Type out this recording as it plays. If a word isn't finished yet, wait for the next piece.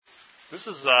This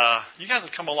is, you guys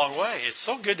have come a long way. It's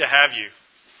so good to have you.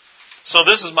 So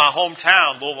this is my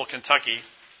hometown, Louisville, Kentucky.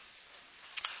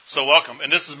 So welcome. And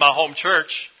this is my home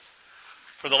church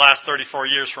for the last 34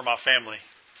 years for my family.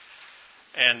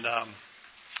 And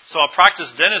so I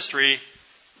practiced dentistry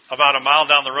about a mile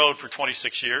down the road for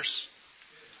 26 years.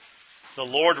 The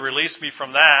Lord released me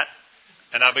from that,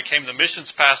 and I became the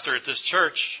missions pastor at this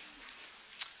church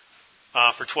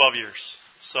for 12 years.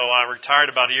 So I retired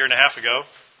about a year and a half ago.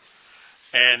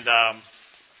 And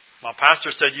my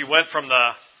pastor said, you went from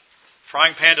the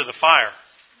frying pan to the fire.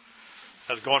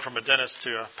 I was going from a dentist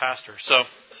to a pastor. So,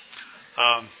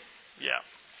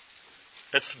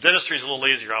 dentistry is a little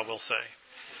easier, I will say,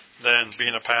 than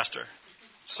being a pastor.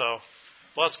 So,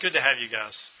 well, it's good to have you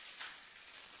guys.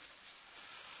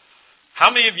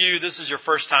 How many of you, this is your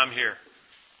first time here?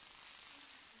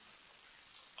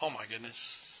 Oh my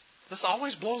goodness. This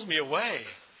always blows me away.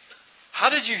 How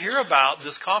did you hear about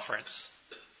this conference?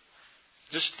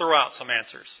 Just throw out some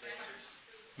answers.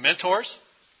 Mentors?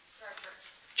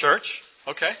 Church?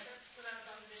 Okay.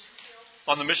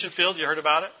 On the mission field, you heard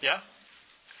about it? Yeah.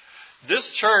 This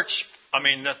church,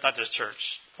 not this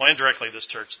church, well, indirectly this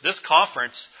church. This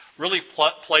conference really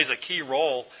plays a key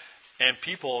role in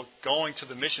people going to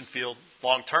the mission field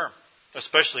long term,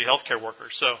 especially healthcare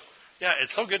workers. So, yeah,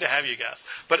 it's so good to have you guys.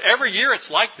 But every year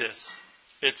it's like this.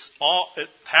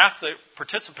 Half the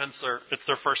participants it's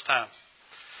their first time.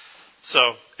 So,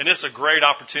 and it's a great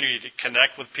opportunity to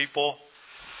connect with people.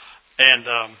 And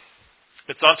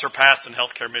it's unsurpassed in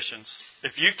healthcare missions.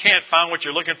 If you can't find what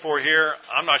you're looking for here,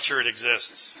 I'm not sure it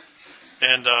exists.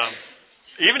 And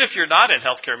even if you're not in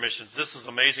healthcare missions, this is an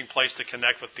amazing place to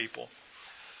connect with people.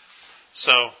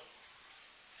 So,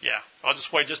 yeah, I'll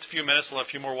just wait just a few minutes and let a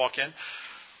few more walk in.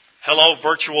 Hello,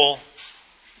 virtual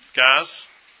guys.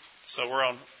 So we're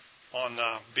on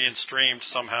being streamed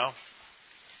somehow.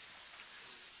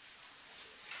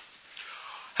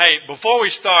 Hey, before we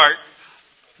start,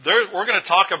 we're going to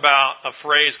talk about a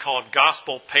phrase called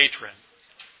gospel patron.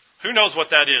 Who knows what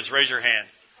that is? Raise your hand.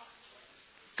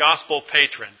 Gospel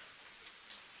patron.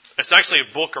 It's actually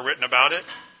a book written about it.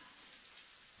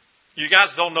 You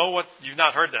guys don't know you've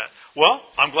not heard that. Well,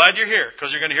 I'm glad you're here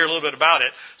because you're going to hear a little bit about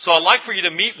it. So I'd like for you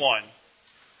to meet one,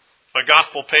 a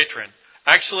gospel patron.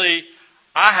 Actually,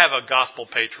 I have a gospel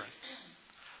patron.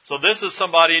 So this is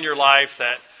somebody in your life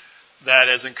that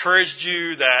has encouraged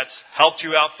you, that's helped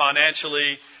you out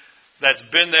financially, that's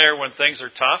been there when things are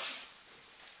tough.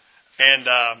 And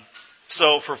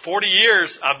so for 40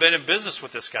 years, I've been in business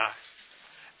with this guy.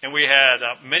 And we had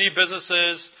many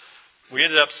businesses. We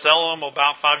ended up selling them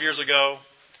about 5 years ago.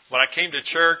 When I came to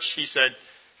church, he said,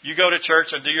 you go to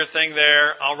church and do your thing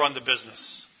there. I'll run the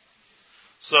business.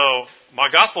 So my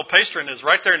gospel patron is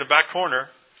right there in the back corner.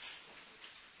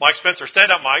 Mike Spencer.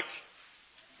 Stand up, Mike.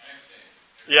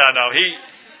 Yeah, no,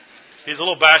 he's a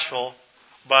little bashful,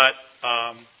 but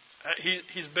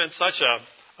he's been such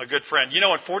a good friend. You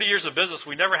know, in 40 years of business,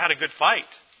 we never had a good fight.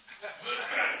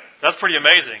 That's pretty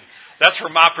amazing. That's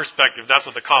from my perspective. That's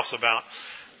what the cough's about.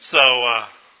 So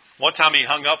one time he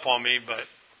hung up on me, but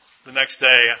the next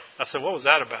day I said, what was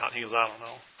that about? He goes, I don't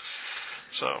know.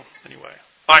 So anyway.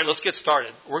 All right, let's get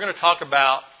started. We're going to talk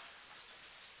about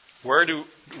where do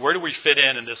we fit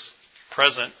in this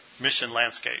present mission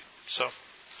landscape. So,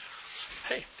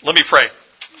 hey, let me pray.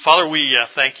 Father, we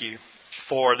thank you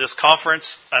for this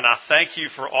conference, and I thank you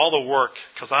for all the work,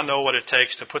 because I know what it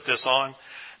takes to put this on.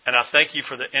 And I thank you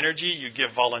for the energy you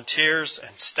give volunteers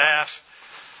and staff.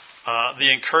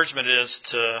 The encouragement is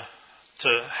to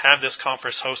have this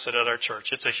conference hosted at our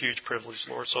church. It's a huge privilege,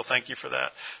 Lord, so thank you for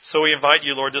that. So we invite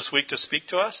you, Lord, this week to speak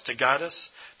to us, to guide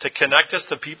us, to connect us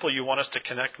to people you want us to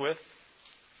connect with.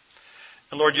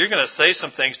 And Lord, you're going to say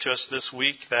some things to us this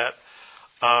week that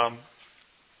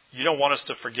you don't want us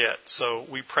to forget. So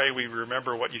we pray we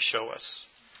remember what you show us.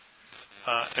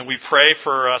 And we pray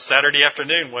for Saturday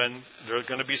afternoon when there are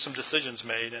going to be some decisions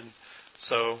made. And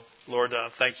so, Lord,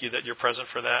 thank you that you're present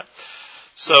for that.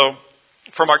 So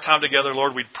from our time together,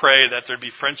 Lord, we'd pray that there'd be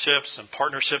friendships and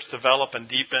partnerships develop and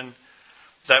deepen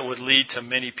that would lead to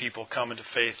many people coming to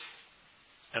faith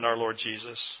in our Lord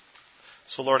Jesus.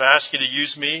 So, Lord, I ask you to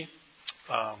use me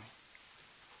to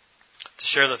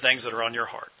share the things that are on your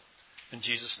heart. In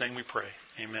Jesus' name we pray.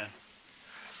 Amen.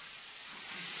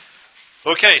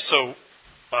 Okay, so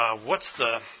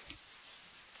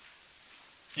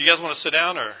you guys want to sit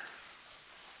down or?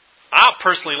 I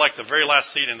personally like the very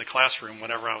last seat in the classroom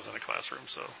whenever I was in a classroom.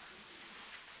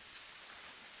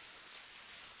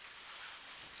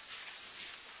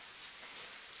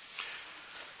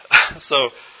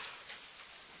 So,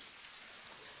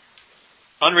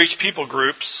 unreached people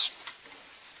groups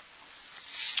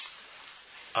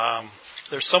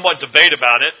There's somewhat debate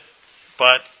about it,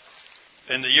 but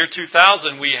in the year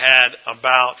 2000, we had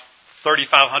about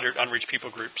 3,500 unreached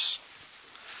people groups.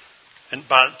 And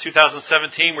by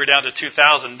 2017, we're down to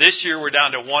 2,000. This year, we're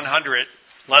down to 100,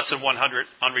 less than 100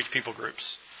 unreached people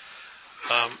groups.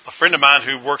 A friend of mine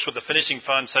who works with the Finishing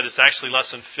Fund said it's actually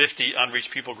less than 50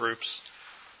 unreached people groups.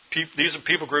 These are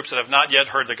people groups that have not yet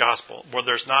heard the gospel, where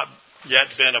there's not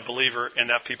yet been a believer in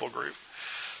that people group.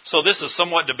 So this is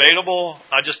somewhat debatable.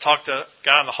 I just talked to a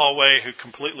guy in the hallway who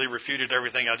completely refuted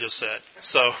everything I just said.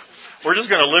 So we're just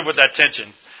going to live with that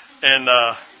tension.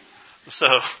 And so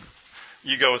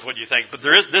you go with what you think. But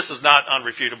this is not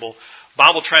unrefutable.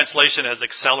 Bible translation has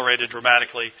accelerated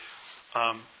dramatically.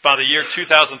 By the year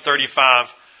 2035,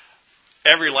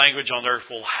 every language on earth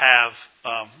will have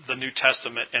the New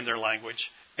Testament in their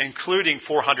language, including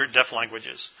 400 deaf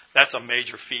languages. That's a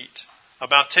major feat.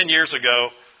 About 10 years ago,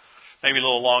 maybe a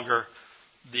little longer,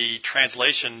 the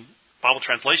Bible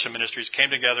translation ministries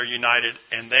came together, united,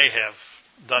 and they have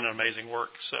done an amazing work.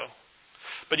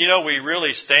 But we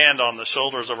really stand on the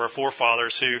shoulders of our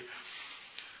forefathers who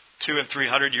 200 and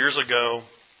 300 years ago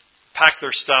packed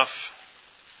their stuff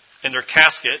in their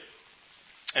casket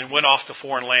and went off to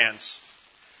foreign lands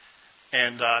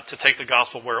and to take the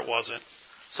gospel where it wasn't.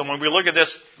 So when we look at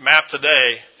this map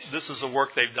today, this is the work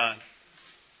they've done.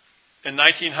 In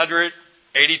 1900,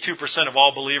 82% of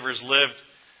all believers lived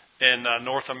in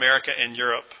North America and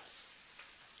Europe.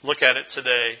 Look at it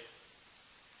today.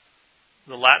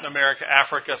 The Latin America,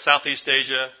 Africa, Southeast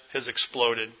Asia has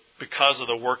exploded because of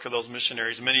the work of those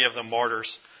missionaries, many of them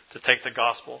martyrs, to take the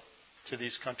gospel to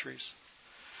these countries.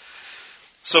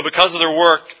 So because of their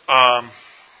work,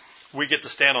 we get to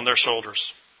stand on their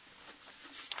shoulders.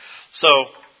 So,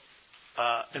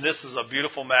 and this is a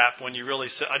beautiful map when you really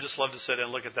sit. I just love to sit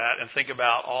and look at that and think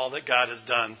about all that God has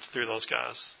done through those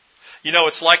guys.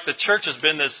 It's like the church has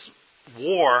been this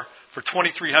war for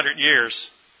 2,300 years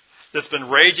that's been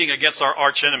raging against our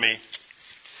arch enemy,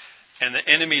 and the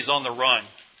enemy's on the run.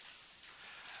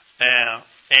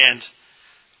 And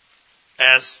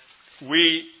as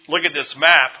we look at this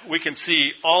map, we can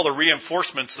see all the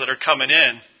reinforcements that are coming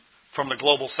in from the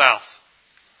global south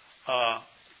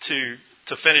to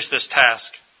finish this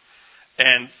task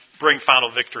and bring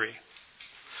final victory.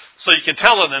 So you can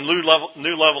tell in the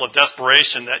new level of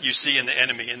desperation that you see in the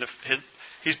enemy. And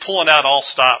he's pulling out all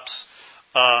stops.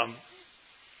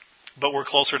 But we're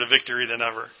closer to victory than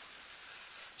ever.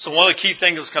 So one of the key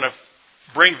things that's going to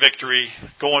bring victory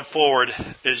going forward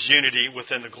is unity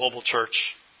within the global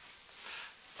church.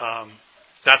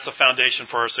 That's the foundation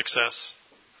for our success.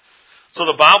 So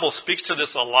the Bible speaks to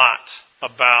this a lot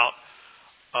about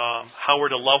how we're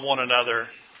to love one another.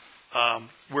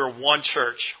 We're one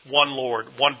church, one Lord,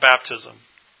 one baptism.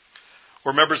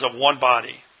 We're members of one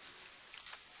body.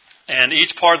 And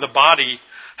each part of the body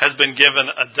has been given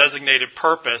a designated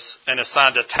purpose and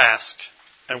assigned a task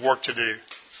and work to do.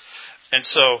 And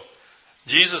so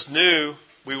Jesus knew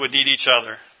we would need each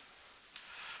other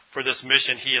for this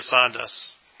mission he assigned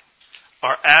us.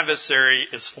 Our adversary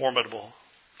is formidable.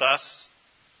 Thus,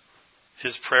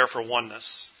 his prayer for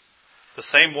oneness. The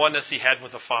same oneness he had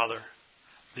with the Father.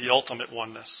 The ultimate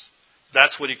oneness.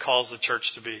 That's what he calls the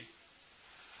church to be.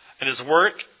 And his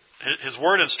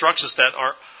word instructs us that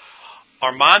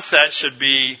our mindset should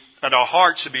be, and our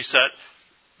heart should be set,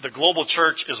 the global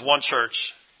church is one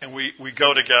church, and we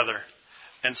go together.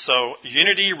 And so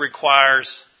unity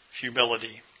requires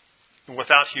humility. And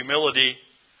without humility,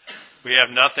 we have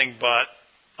nothing but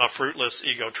a fruitless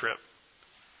ego trip.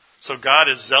 So God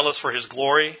is zealous for his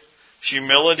glory.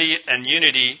 Humility and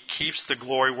unity keeps the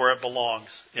glory where it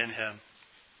belongs, in him.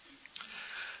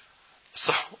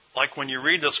 So, like when you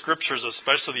read the scriptures,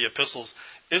 especially the epistles,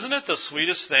 isn't it the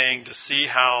sweetest thing to see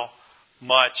how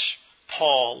much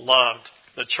Paul loved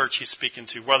the church he's speaking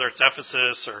to, whether it's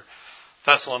Ephesus or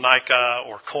Thessalonica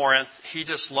or Corinth? He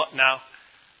just loved. Now,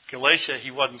 Galatia,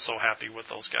 he wasn't so happy with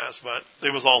those guys, but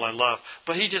it was all in love.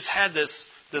 But he just had this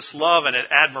love and an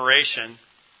admiration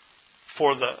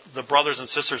for the brothers and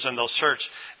sisters in those church.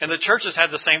 And the churches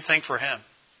had the same thing for him.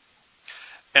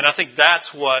 And I think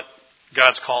that's what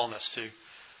God's calling us to.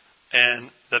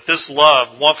 And that this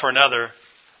love, one for another,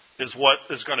 is what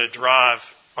is going to drive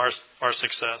our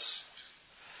success.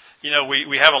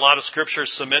 We have a lot of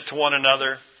scriptures: submit to one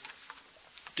another,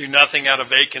 do nothing out of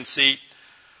vain conceit,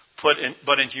 but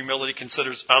in humility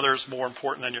considers others more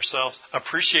important than yourselves.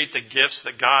 Appreciate the gifts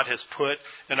that God has put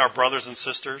in our brothers and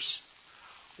sisters,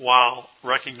 while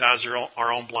recognize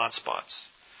our own blind spots.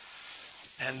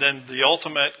 And then the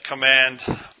ultimate command,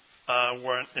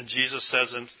 when Jesus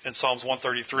says in Psalms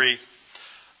 133,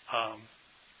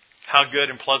 How good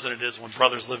and pleasant it is when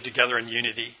brothers live together in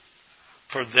unity.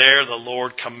 For there the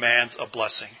Lord commands a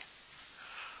blessing.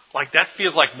 Like that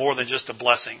feels like more than just a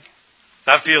blessing.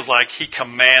 That feels like He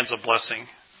commands a blessing.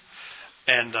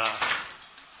 And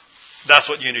that's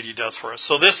what unity does for us.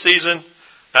 So this season,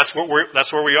 that's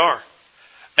where we are.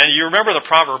 And you remember the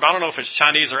proverb. I don't know if it's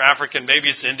Chinese or African. Maybe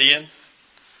it's Indian.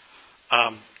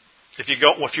 If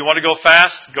you want to go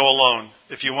fast, go alone.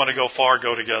 If you want to go far,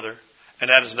 go together. And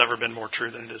that has never been more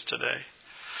true than it is today.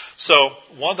 So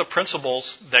one of the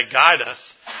principles that guide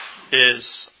us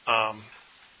is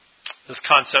this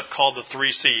concept called the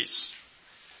 3 C's.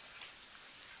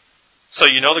 So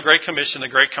you know the Great Commission, the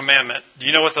Great Commandment. Do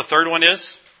you know what the third one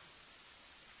is?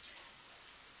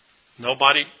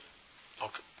 Nobody?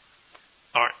 Okay.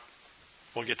 All right.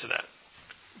 We'll get to that.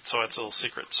 So that's a little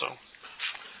secret. So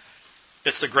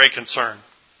it's the Great Concern.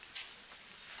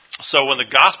 So when the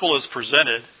gospel is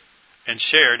presented and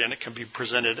shared, and it can be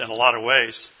presented in a lot of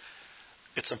ways,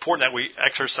 it's important that we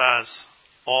exercise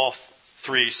all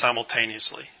 3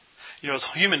 simultaneously. You know, as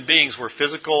human beings, we're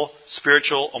physical,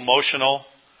 spiritual, emotional,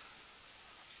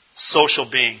 social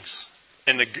beings.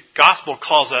 And the gospel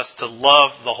calls us to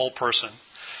love the whole person.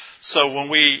 So when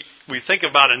we think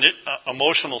about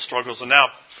emotional struggles, and now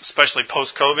especially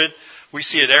post-COVID, we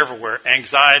see it everywhere.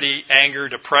 Anxiety, anger,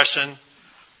 depression,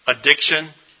 addiction.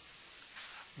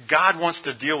 God wants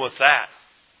to deal with that.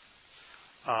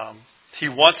 He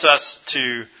wants us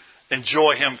to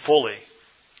enjoy Him fully.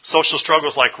 Social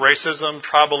struggles like racism,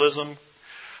 tribalism,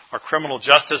 our criminal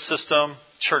justice system,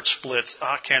 church splits.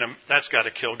 That's got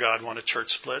to kill God when a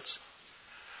church splits.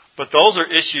 But those are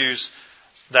issues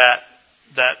that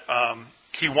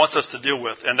He wants us to deal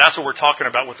with. And that's what we're talking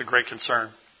about with the Great Concern.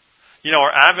 You know,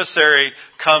 our adversary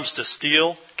comes to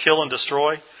steal, kill, and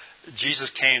destroy.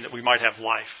 Jesus came that we might have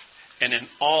life. And in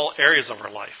all areas of our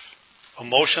life.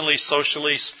 Emotionally,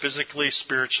 socially, physically,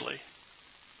 spiritually.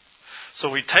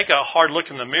 So we take a hard look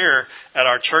in the mirror at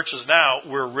our churches now.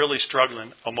 We're really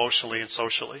struggling emotionally and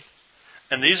socially.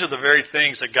 And these are the very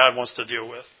things that God wants to deal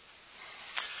with.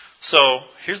 So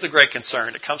here's the Great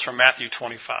Concern. It comes from Matthew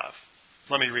 25.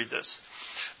 Let me read this.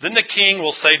 Then the king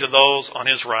will say to those on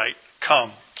his right,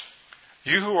 "Come,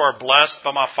 you who are blessed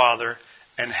by my Father,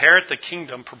 inherit the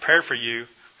kingdom prepared for you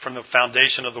from the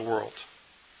foundation of the world.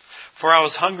 For I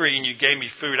was hungry and you gave me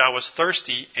food. I was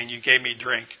thirsty and you gave me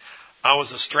drink. I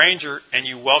was a stranger and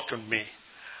you welcomed me.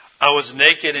 I was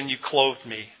naked and you clothed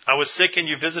me. I was sick and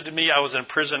you visited me. I was in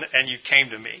prison and you came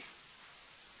to me."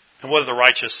 And what do the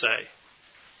righteous say?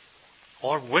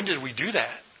 "Lord, when did we do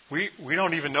that? We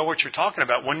don't even know what you're talking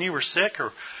about. When you were sick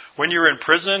or when you were in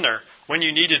prison or when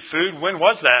you needed food, when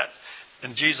was that?"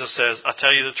 And Jesus says, "I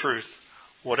tell you the truth.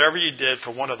 Whatever you did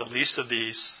for one of the least of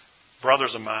these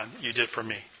brothers of mine, you did for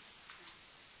me."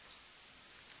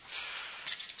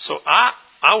 So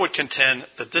I would contend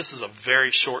that this is a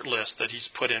very short list that He's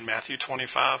put in Matthew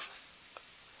 25.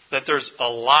 That there's a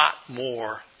lot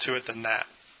more to it than that.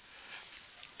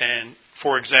 And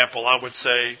for example, I would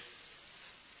say,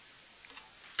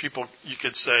 you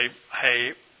could say,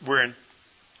 hey, we're in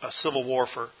a civil war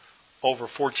for over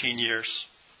 14 years.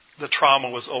 The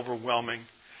trauma was overwhelming.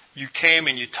 You came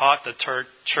and you taught the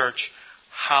church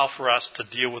how for us to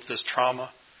deal with this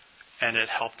trauma, and it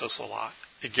helped us a lot.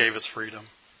 It gave us freedom.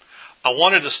 I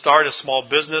wanted to start a small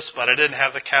business, but I didn't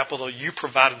have the capital. You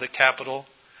provided the capital.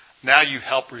 Now you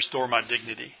help restore my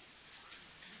dignity.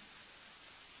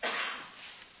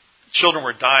 Children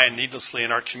were dying needlessly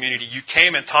in our community. You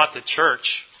came and taught the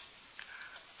church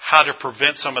how to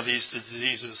prevent some of these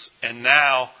diseases, and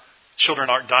now children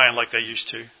aren't dying like they used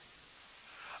to.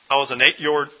 I was an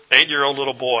 8-year-old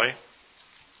little boy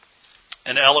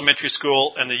in elementary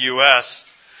school in the U.S.,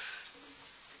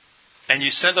 and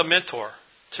you sent a mentor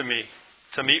to me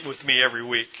to meet with me every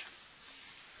week.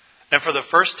 And for the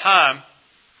first time,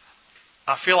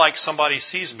 I feel like somebody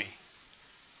sees me.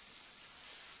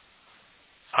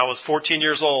 I was 14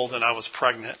 years old and I was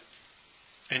pregnant,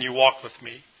 and you walked with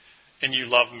me, and you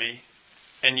loved me,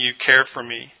 and you cared for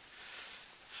me.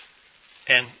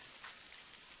 And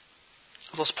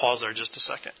let's pause there just a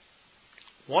second.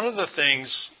 One of the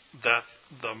things that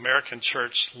the American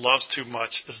church loves too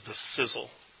much is the sizzle.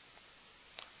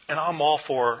 And I'm all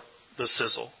for the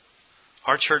sizzle.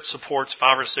 Our church supports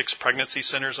 5 or 6 pregnancy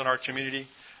centers in our community,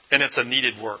 and it's a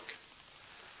needed work.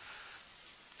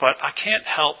 But I can't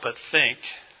help but think,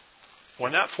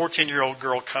 when that 14-year-old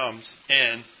girl comes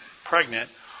in pregnant,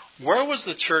 where was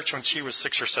the church when she was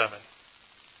 6 or 7?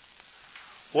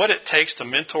 What it takes to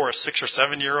mentor a 6 or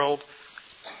 7-year-old,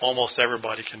 almost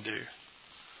everybody can do.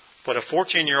 But a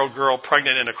 14-year-old girl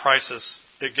pregnant in a crisis,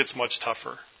 it gets much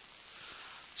tougher.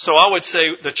 So I would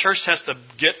say the church has to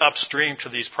get upstream to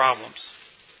these problems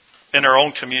in our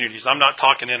own communities. I'm not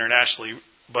talking internationally,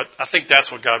 but I think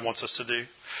that's what God wants us to do.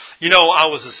 You know, I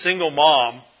was a single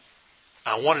mom.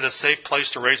 I wanted a safe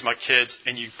place to raise my kids,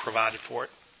 and you provided for it.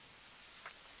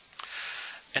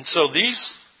 And so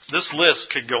this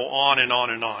list could go on and on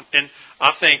and on. And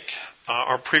I think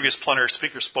our previous plenary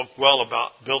speaker spoke well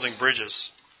about building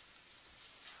bridges.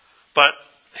 But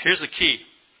here's the key.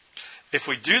 If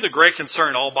we do the great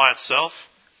concern all by itself,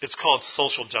 it's called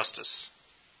social justice.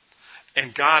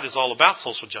 And God is all about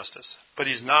social justice. But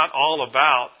He's not all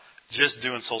about just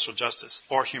doing social justice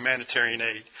or humanitarian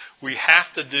aid. We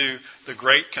have to do the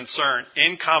great concern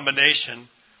in combination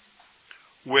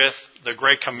with the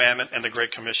Great Commandment and the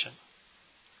Great Commission.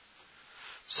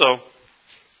 So,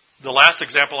 the last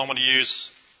example I'm going to use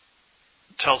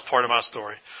tells part of my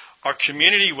story. Our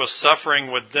community was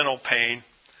suffering with dental pain,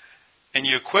 and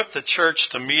you equipped the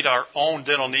church to meet our own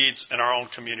dental needs in our own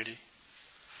community.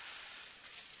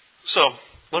 So,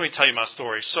 let me tell you my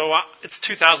story. So, it's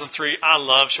 2003. I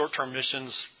love short-term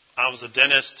missions. I was a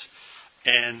dentist,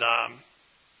 and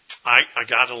I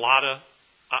got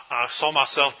I saw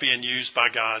myself being used by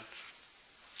God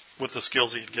with the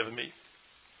skills He had given me.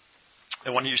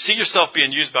 And when you see yourself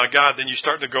being used by God, then you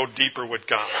start to go deeper with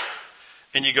God.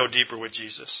 And you go deeper with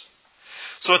Jesus.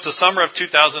 So it's the summer of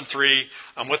 2003.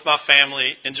 I'm with my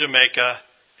family in Jamaica.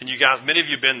 And you guys, many of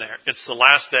you have been there. It's the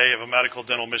last day of a medical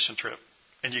dental mission trip.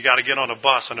 And you got to get on a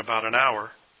bus in about an hour.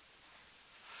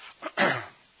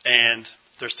 And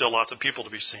there's still lots of people to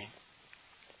be seen.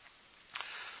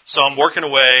 So I'm working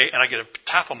away, and I get a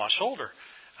tap on my shoulder.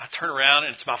 I turn around,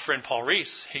 and it's my friend Paul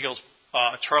Reese. He goes,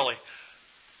 Charlie,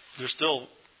 there's still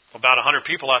about 100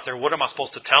 people out there. What am I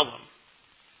supposed to tell them?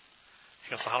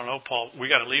 He goes, I don't know, Paul. We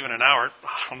got to leave in an hour.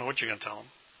 I don't know what you're going to tell them.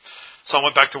 So I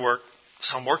went back to work.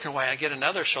 So I'm working away. I get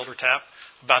another shoulder tap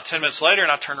about 10 minutes later,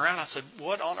 and I turn around. I said,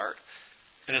 what on earth?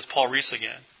 And it's Paul Reese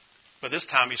again. But this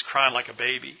time he's crying like a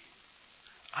baby.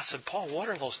 I said, Paul, what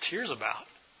are those tears about?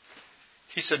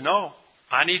 He said, no,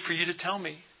 I need for you to tell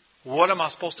me. What am I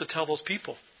supposed to tell those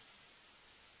people?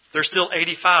 There's still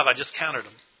 85. I just counted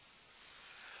them.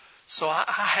 So I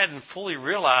hadn't fully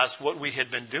realized what we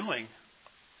had been doing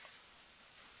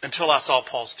until I saw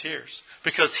Paul's tears.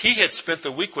 Because he had spent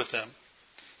the week with them.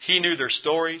 He knew their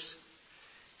stories.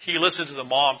 He listened to the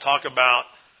mom talk about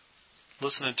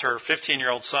listening to her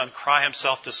 15-year-old son cry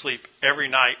himself to sleep every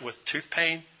night with tooth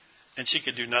pain, and she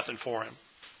could do nothing for him.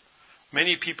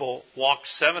 Many people walked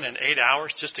 7 and 8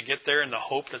 hours just to get there in the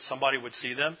hope that somebody would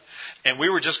see them. And we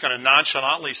were just going to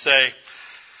nonchalantly say,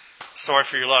 sorry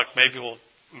for your luck, maybe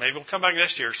we'll come back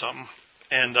next year or something.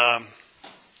 And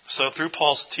so through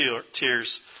Paul's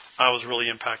tears, I was really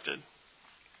impacted.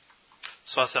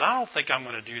 So I said, I don't think I'm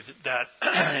going to do that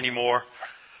anymore.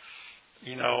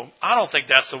 You know, I don't think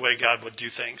that's the way God would do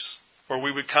things, where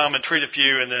we would come and treat a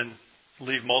few and then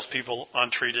leave most people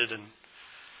untreated. And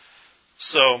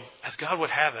so, as God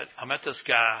would have it, I met this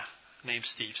guy named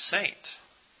Steve Saint.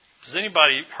 Has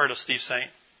anybody heard of Steve Saint?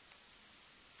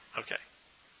 Okay.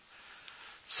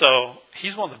 So,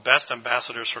 he's one of the best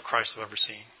ambassadors for Christ I've ever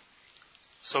seen.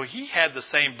 So, he had the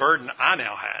same burden I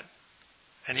now had.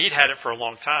 And he'd had it for a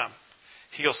long time.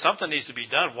 He goes, something needs to be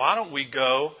done. Why don't we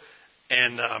go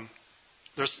and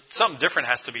there's something different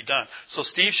has to be done. So,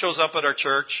 Steve shows up at our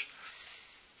church.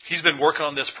 He's been working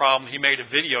on this problem. He made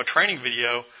a training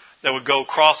video that would go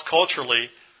cross-culturally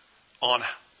on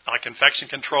like infection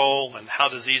control and how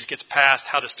disease gets passed,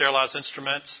 how to sterilize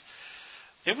instruments.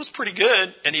 It was pretty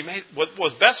good. And what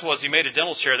was best was he made a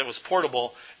dental chair that was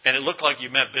portable, and it looked like you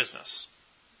meant business.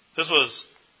 This was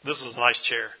a nice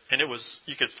chair, and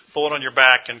you could throw it on your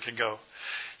back and could go.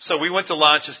 So we went to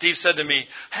lunch, and Steve said to me,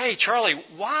 hey, Charlie,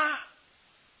 why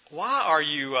are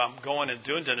you going and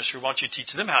doing dentistry? Why don't you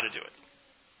teach them how to do it?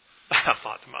 I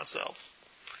thought to myself,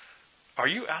 are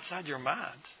you outside your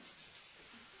mind?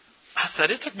 I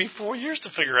said, it took me 4 years to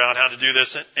figure out how to do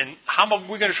this. And how am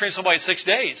we going to train somebody in 6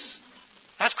 days?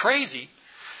 That's crazy.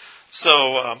 So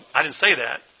I didn't say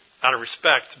that out of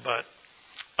respect.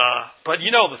 But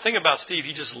you know, the thing about Steve,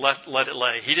 he just let it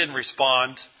lay. He didn't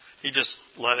respond. He just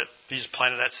he just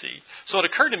planted that seed. So it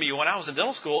occurred to me when I was in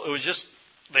dental school, it was just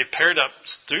they paired up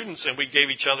students and we gave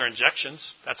each other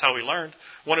injections. That's how we learned.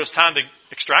 When it was time to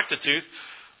extract a tooth,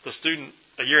 the student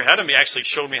a year ahead of me actually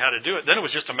showed me how to do it. Then it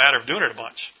was just a matter of doing it a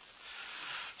bunch.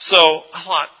 So I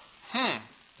thought,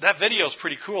 that video is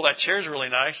pretty cool. That chair's really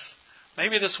nice.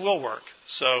 Maybe this will work.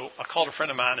 So I called a friend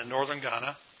of mine in northern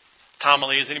Ghana,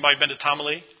 Tamale. Has anybody been to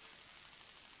Tamale?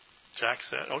 Jack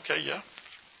said, okay, yeah.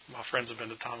 My friends have been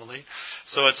to Tamale.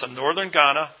 So it's a northern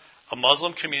Ghana, a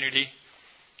Muslim community.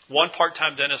 One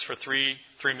part-time dentist for 3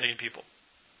 million people.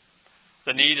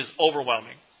 The need is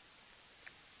overwhelming.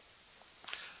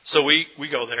 So we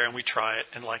go there and we try it,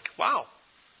 and like, wow.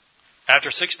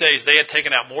 After 6 days, they had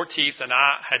taken out more teeth than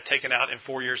I had taken out in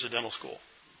 4 years of dental school.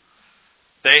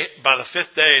 By the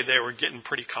 5th day, they were getting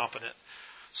pretty competent.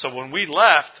 So when we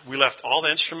left all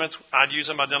the instruments I'd use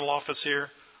in my dental office here,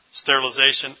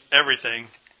 sterilization, everything.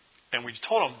 And we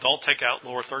told them, don't take out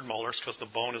lower third molars because the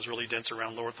bone is really dense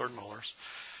around lower third molars.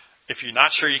 If you're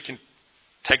not sure you can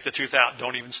take the tooth out,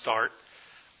 don't even start,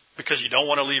 because you don't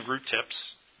want to leave root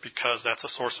tips, because that's a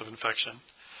source of infection.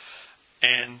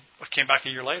 And I came back a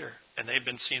year later, and they've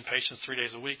been seeing patients 3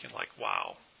 days a week, and like,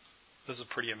 wow, this is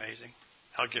pretty amazing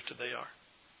how gifted they are.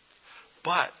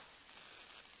 But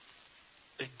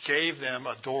it gave them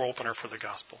a door opener for the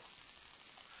gospel.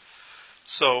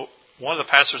 So one of the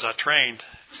pastors I trained,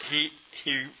 he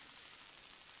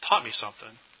taught me something.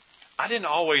 I didn't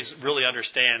always really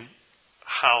understand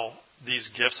how these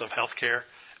gifts of healthcare,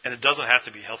 and it doesn't have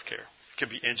to be healthcare. It could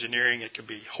be engineering. It could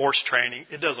be horse training.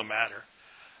 It doesn't matter.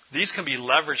 These can be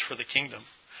leveraged for the kingdom.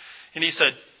 And he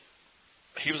said,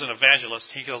 he was an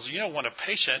evangelist. He goes, when a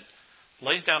patient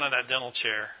lays down in that dental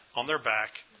chair on their back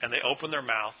and they open their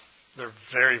mouth, they're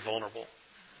very vulnerable.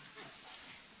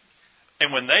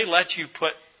 And when they let you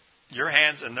put your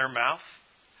hands in their mouth,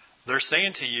 they're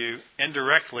saying to you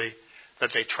indirectly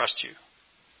that they trust you.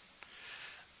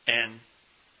 And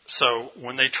so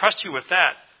when they trust you with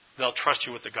that, they'll trust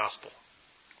you with the gospel.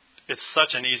 It's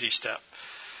such an easy step.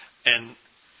 And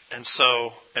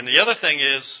the other thing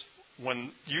is,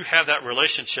 when you have that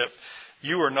relationship,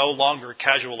 you are no longer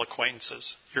casual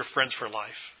acquaintances. You're friends for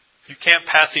life. You can't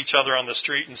pass each other on the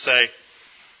street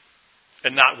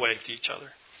and not wave to each other.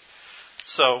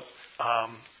 So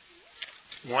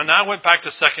when I went back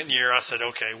the second year, I said,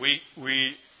 okay,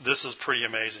 this is pretty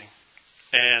amazing.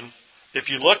 And if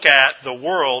you look at the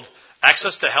world,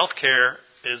 access to health care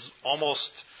is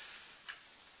almost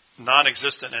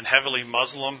non-existent in heavily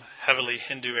Muslim, heavily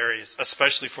Hindu areas,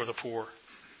 especially for the poor.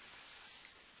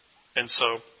 And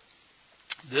so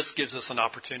this gives us an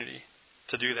opportunity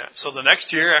to do that. So the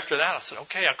next year after that, I said,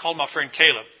 okay, I called my friend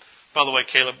Caleb. By the way,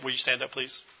 Caleb, will you stand up,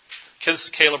 please? This is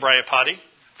Caleb Rayapati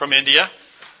from India,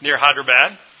 near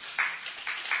Hyderabad.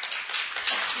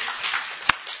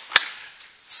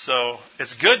 So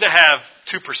it's good to have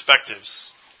two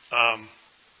perspectives,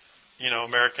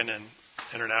 American and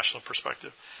international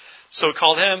perspective. So we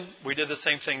called him. We did the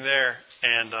same thing there,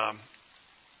 and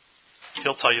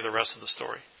he'll tell you the rest of the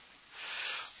story.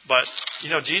 But,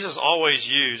 Jesus always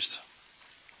used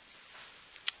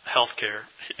healthcare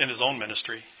in his own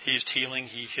ministry. He used healing.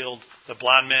 He healed the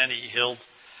blind men. He healed.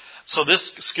 So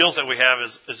this skills that we have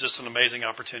is just an amazing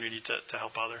opportunity to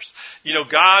help others.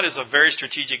 God is a very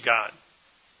strategic God.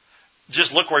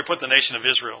 Just look where he put the nation of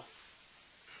Israel.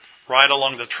 Right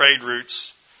along the trade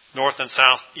routes, north and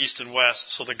south, east and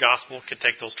west, so the gospel could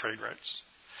take those trade routes.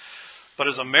 But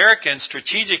as Americans,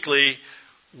 strategically,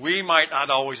 we might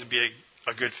not always be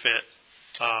a good fit.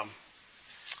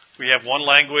 We have one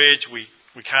language. We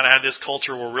kind of have this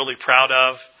culture we're really proud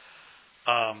of.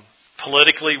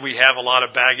 Politically, we have a lot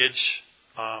of baggage.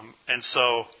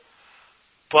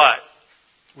 But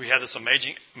we have this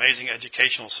amazing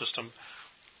educational system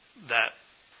that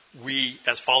we,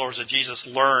 as followers of Jesus,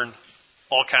 learn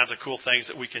all kinds of cool things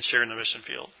that we can share in the mission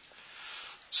field.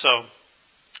 So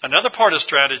another part of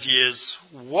strategy is,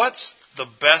 what's the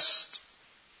best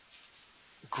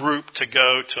group to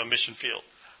go to a mission field?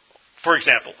 For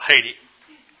example, Haiti.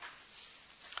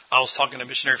 I was talking to a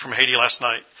missionary from Haiti last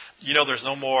night. There's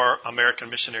no more American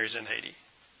missionaries in Haiti.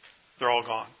 They're all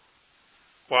gone.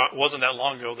 Well, it wasn't that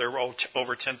long ago. There were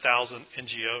over 10,000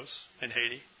 NGOs in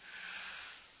Haiti.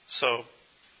 So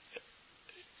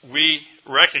we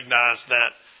recognize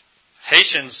that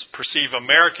Haitians perceive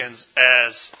Americans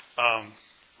as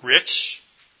rich,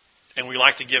 and we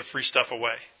like to give free stuff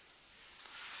away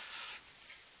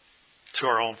to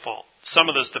our own fault. Some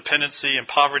of this dependency and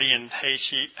poverty in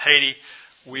Haiti,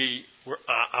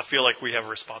 I feel like we have a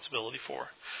responsibility for.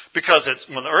 Because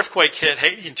when the earthquake hit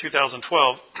Haiti in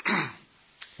 2012,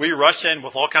 we rushed in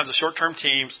with all kinds of short-term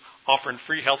teams offering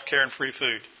free health care and free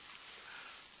food.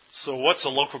 So what's a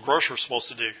local grocer supposed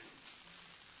to do?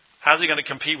 How's he going to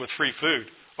compete with free food?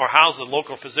 Or how's the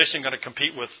local physician going to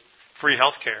compete with free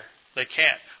health care? They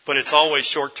can't. But it's always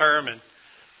short-term, and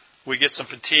we get some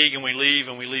fatigue and we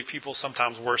leave people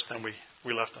sometimes worse than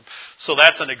we left them. So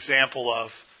that's an example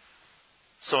of.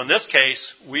 So in this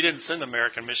case, we didn't send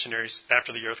American missionaries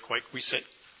after the earthquake. We sent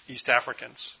East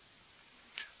Africans.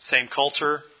 Same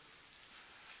culture.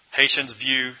 Haitians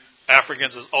view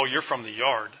Africans as, oh, you're from the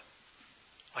yard.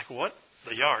 Like, what?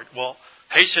 The yard? Well,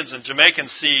 Haitians and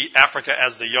Jamaicans see Africa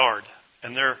as the yard.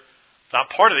 And they're not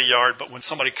part of the yard, but when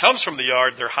somebody comes from the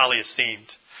yard, they're highly esteemed.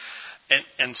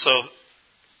 And so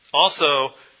also,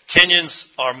 Kenyans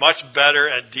are much better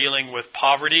at dealing with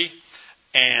poverty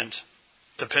and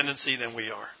dependency than we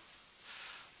are.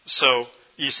 So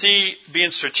you see,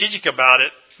 being strategic about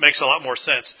it makes a lot more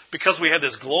sense because we have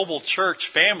this global church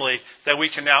family that we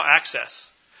can now access.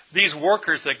 These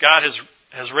workers that God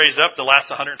has raised up the last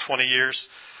 120 years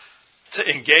to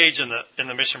engage in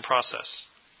the mission process.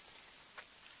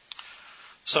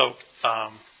 So,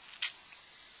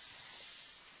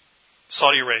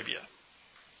 Saudi Arabia.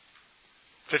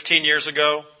 15 years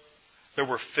ago, there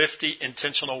were 50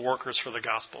 intentional workers for the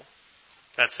gospel.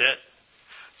 That's it.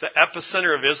 The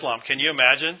epicenter of Islam, can you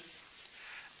imagine?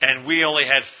 And we only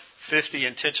had 50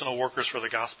 intentional workers for the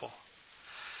gospel.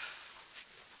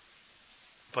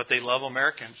 But they love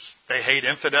Americans. They hate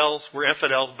infidels. We're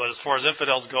infidels, but as far as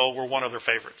infidels go, we're one of their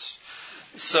favorites.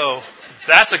 So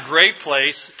that's a great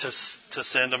place to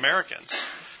send Americans.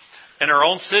 In our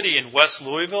own city in West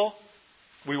Louisville,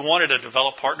 we wanted to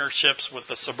develop partnerships with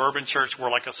the suburban church. We're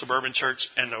like a suburban church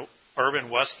and the urban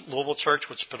West Louisville church,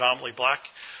 which is predominantly black.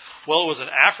 Well, it was an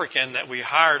African that we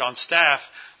hired on staff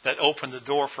that opened the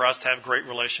door for us to have great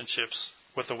relationships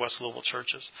with the West Louisville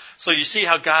churches. So you see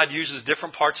how God uses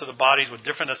different parts of the bodies with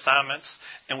different assignments,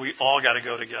 and we all got to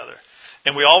go together.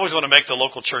 And we always want to make the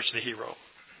local church the hero.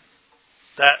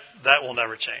 That will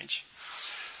never change.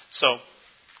 So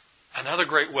another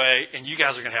great way, and you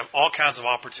guys are going to have all kinds of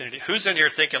opportunity. Who's in here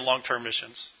thinking long-term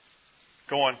missions?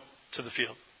 Going to the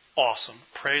field. Awesome.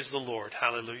 Praise the Lord.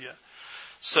 Hallelujah.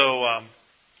 So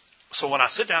when I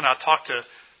sit down and I talk to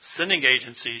sending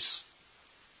agencies,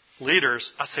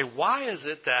 leaders, I say, why is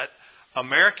it that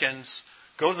Americans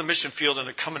go to the mission field and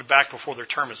they're coming back before their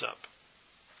term is up?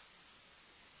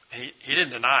 And he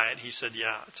didn't deny it. He said,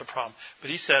 yeah, it's a problem. But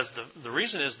he says the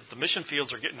reason is that the mission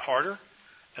fields are getting harder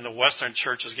and the Western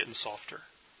church is getting softer.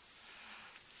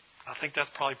 I think that's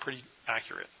probably pretty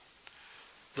accurate.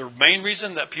 The main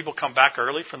reason that people come back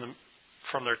early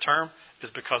from their term is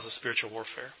because of spiritual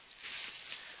warfare.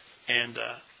 And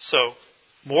so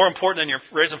more important than your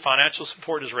raising financial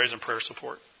support is raising prayer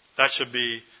support. That should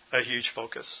be a huge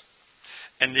focus.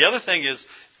 And the other thing is,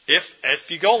 if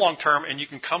you go long term and you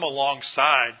can come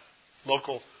alongside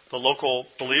the local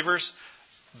believers,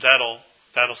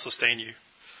 that'll sustain you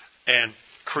and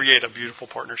create a beautiful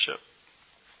partnership.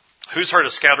 Who's heard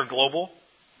of Scatter Global?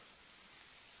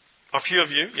 A few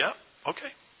of you, yeah. Okay,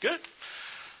 good.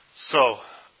 So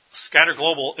Scatter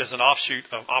Global is an offshoot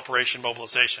of Operation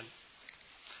Mobilization.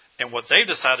 And what they've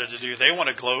decided to do, they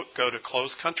want to go to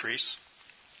closed countries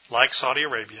like Saudi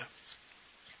Arabia,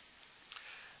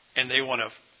 and they want to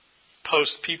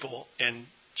post people in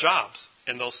jobs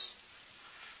in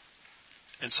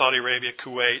Saudi Arabia,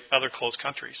 Kuwait, other closed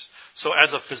countries. So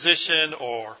as a physician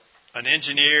or an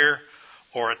engineer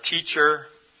or a teacher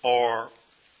or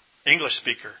English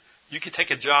speaker, you can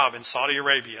take a job in Saudi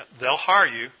Arabia. They'll hire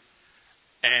you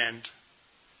and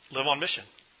live on mission.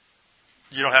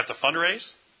 You don't have to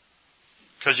fundraise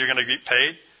because you're going to get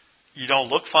paid. You don't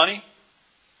look funny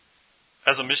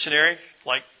as a missionary.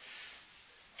 Like,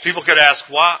 people could ask,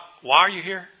 why are you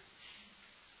here?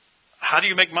 How do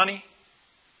you make money?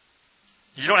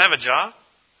 You don't have a job?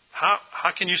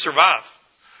 How can you survive?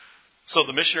 So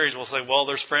the missionaries will say, well,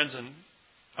 there's friends in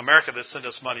America that send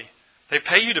us money. They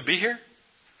pay you to be here?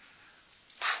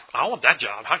 I want that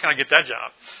job. How can I get that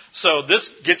job? So this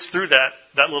gets through that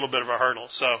little bit of a hurdle.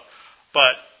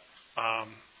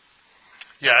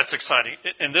 Yeah, it's exciting.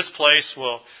 And this place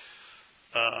will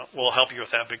help you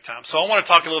with that big time. So I want to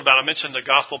talk a little about, I mentioned the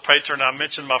gospel patron. I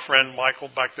mentioned my friend Michael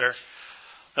back there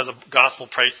as a gospel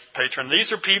patron.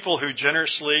 These are people who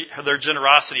their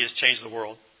generosity has changed the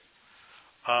world.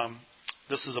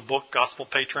 This is a book, Gospel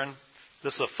Patron.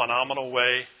 This is a phenomenal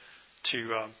way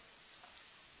to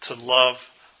love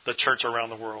the church around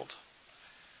the world.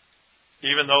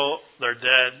 Even though they're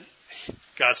dead,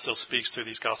 God still speaks through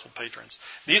these gospel patrons.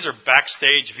 These are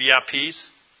backstage VIPs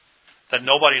that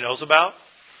nobody knows about,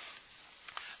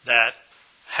 that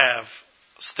have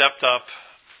stepped up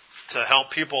to help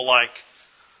people like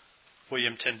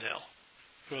William Tyndale.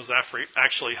 It was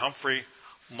actually Humphrey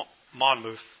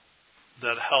Monmouth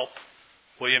that helped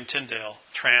William Tyndale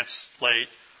translate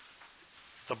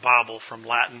the Bible from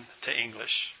Latin to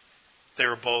English. They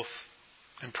were both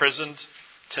imprisoned.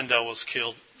 Tyndale was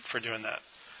killed for doing that.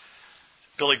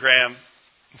 Billy Graham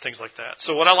and things like that.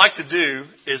 So what I like to do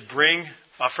is bring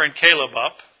my friend Caleb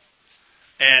up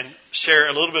and share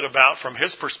a little bit about, from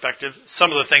his perspective,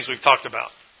 some of the things we've talked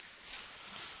about.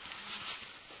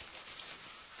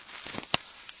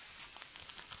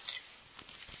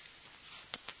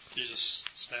 You just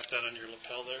snap that on your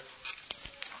lapel there.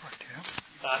 Right here.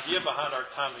 The idea behind our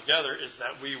time together is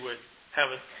that we would have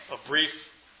a brief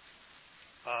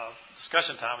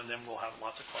discussion time, and then we'll have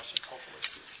lots of questions, hopefully.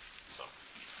 So,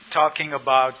 talking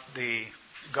about the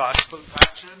gospel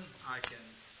pattern, I can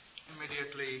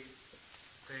immediately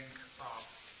think of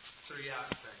three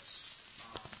aspects,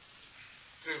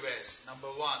 three ways.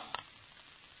 Number one,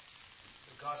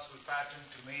 the gospel pattern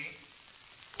to me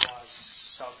was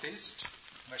Southeast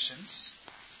Missions.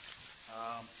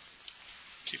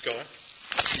 keep going.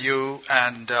 You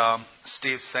and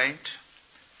Steve Saint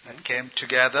that came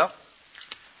together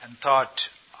and thought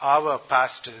our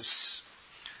pastors'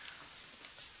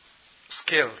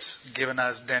 skills, given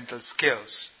us dental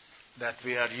skills that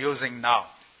we are using now.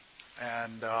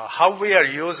 And how we are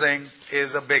using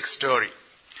is a big story.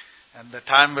 And the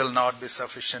time will not be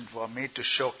sufficient for me to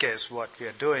showcase what we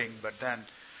are doing, but then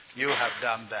you have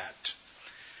done that.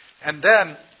 And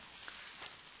then,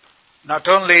 not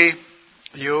only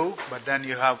you, but then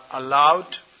you have allowed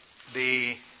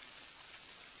the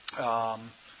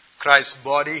Christ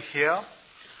body here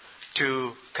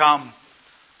to come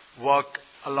work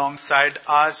alongside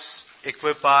us,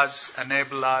 equip us,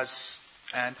 enable us,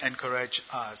 and encourage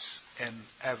us in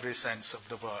every sense of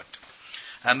the word.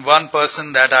 And one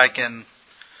person that I can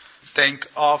think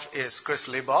of is Chris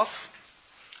Liboff.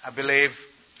 I believe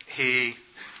he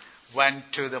went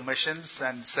to the missions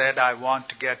and said, I want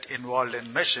to get involved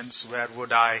in missions. Where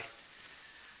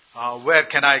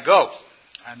can I go?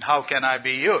 And how can I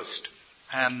be used?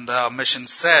 And the mission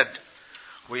said,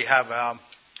 we have a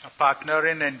partner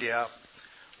in India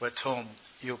with whom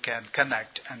you can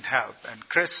connect and help. And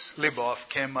Chris Liboff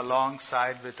came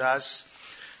alongside with us.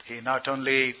 He not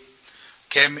only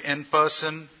came in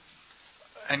person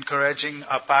encouraging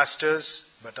our pastors,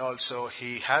 but also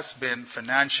he has been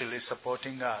financially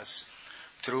supporting us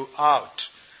throughout.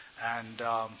 And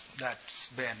that's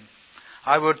been,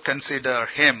 I would consider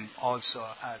him also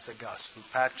as a gospel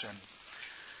patron.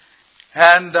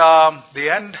 And the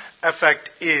end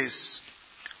effect is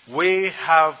we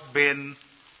have been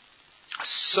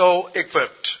so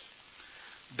equipped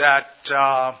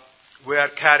that we are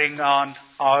carrying on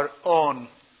our own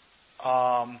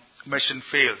mission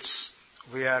fields.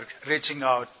 We are reaching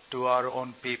out to our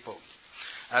own people.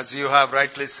 As you have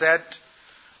rightly said,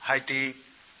 Haiti,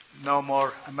 no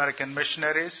more American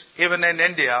missionaries. Even in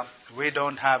India, we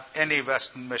don't have any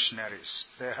Western missionaries.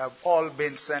 They have all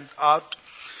been sent out.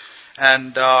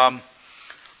 And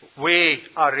we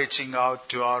are reaching out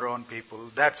to our own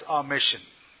people. That's our mission.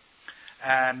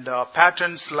 And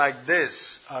patterns like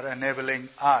this are enabling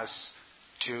us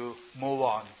to move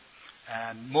on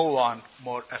and move on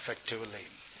more effectively.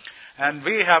 And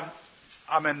we have,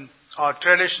 our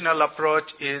traditional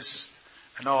approach is,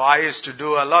 I used to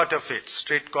do a lot of it,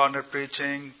 street corner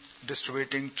preaching,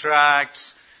 distributing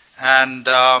tracts, and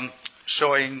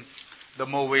showing the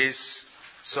movies,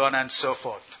 so on and so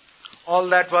forth. All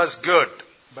that was good,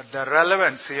 but the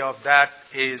relevancy of that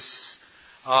is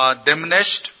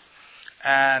diminished,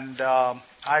 and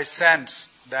I sense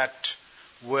that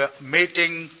we're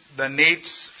meeting the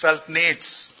needs, felt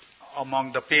needs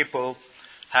among the people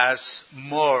has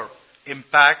more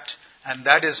impact, and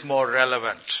that is more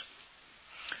relevant.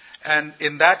 And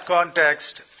in that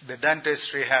context, the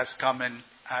dentistry has come in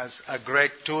as a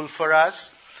great tool for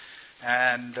us,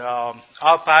 and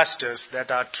our pastors that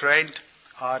are trained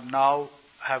are now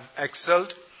have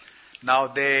excelled. Now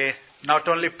they not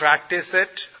only practice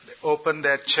it, they open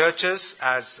their churches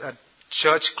as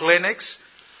church clinics.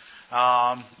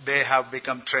 They have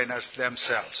become trainers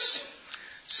themselves.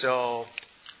 So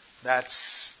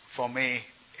that's, for me,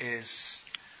 is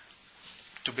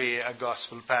to be a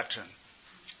gospel pattern.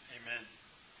 Amen.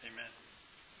 Amen.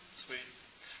 Sweet.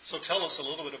 So tell us a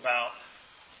little bit about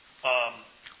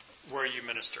where you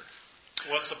minister.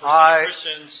 What's the percentage of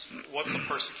Christians? What's the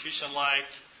persecution like?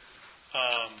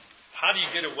 How do you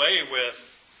get away with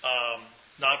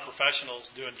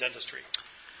non-professionals doing dentistry?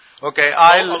 Okay,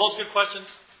 are those good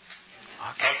questions?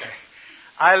 Okay.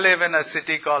 I live in a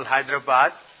city called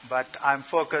Hyderabad, but I'm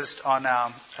focused on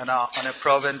a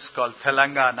province called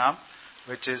Telangana,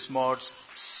 which is more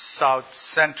south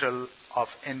central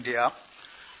of India.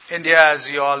 India,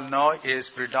 as you all know, is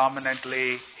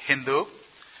predominantly Hindu.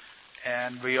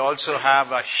 And we also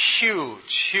have a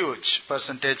huge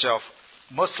percentage of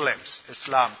Muslims,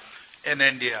 Islam, in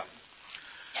India.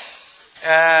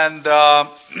 And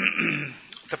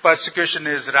the persecution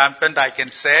is rampant, I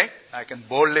can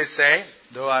boldly say,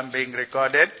 though I'm being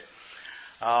recorded,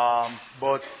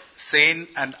 both seen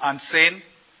and unseen.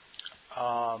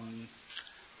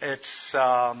 It's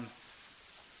a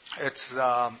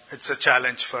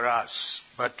challenge for us.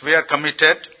 But we are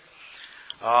committed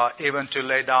even to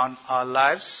lay down our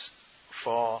lives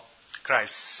for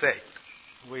Christ's sake.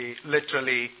 We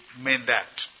literally mean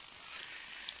that.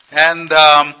 And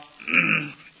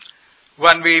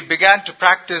when we began to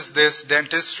practice this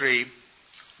dentistry,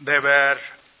 there were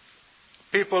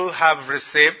people have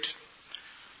received,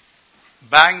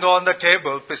 bang on the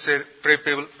table,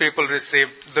 people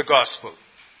received the gospel.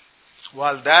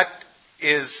 While that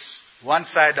is one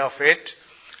side of it,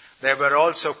 there were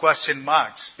also question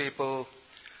marks. People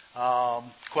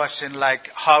question like,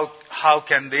 how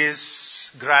can these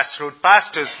grassroots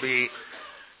pastors be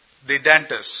the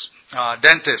dentists?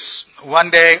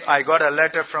 One day I got a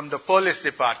letter from the police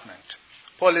department.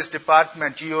 Police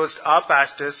department used our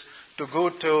pastors to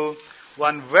go to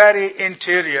one very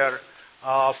interior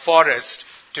forest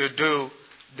to do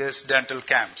these dental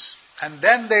camps. And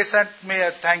then they sent me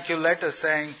a thank you letter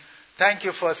saying, thank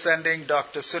you for sending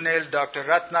Dr. Sunil, Dr.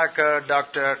 Ratnakar,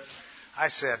 Dr. I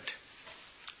said,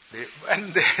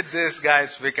 when these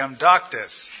guys become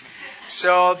doctors.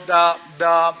 So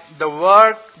the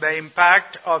work, the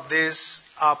impact of these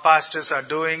our pastors are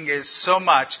doing is so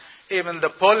much. Even the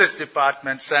police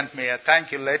department sent me a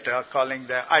thank you letter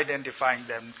identifying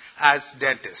them as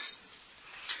dentists.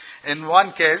 In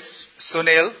one case,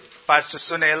 Pastor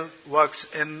Sunil works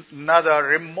in another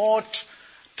remote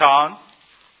town,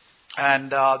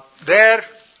 and there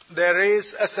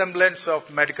is a semblance of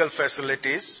medical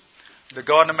facilities. The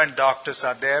government doctors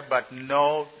are there, but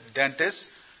no dentists,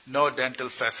 no dental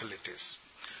facilities.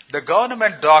 The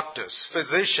government doctors,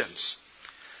 physicians,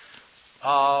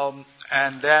 and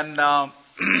then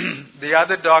the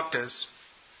other doctors,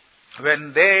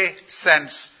 when they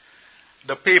sense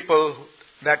the people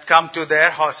that come to their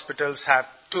hospitals have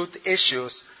tooth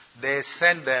issues, they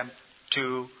send them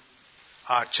to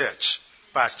our church,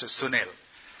 Pastor Sunil.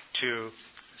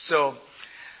 So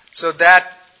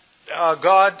that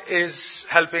God is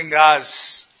helping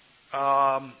us,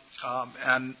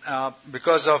 and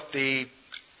because of the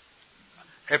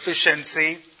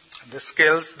efficiency, the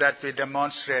skills that we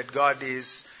demonstrate, God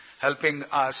is helping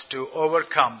us to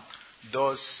overcome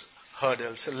those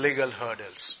hurdles, legal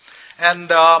hurdles. And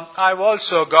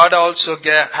God also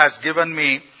has given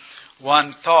me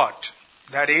one thought,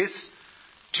 that is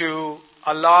to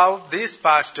allow these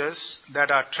pastors that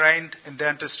are trained in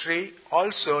dentistry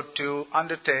also to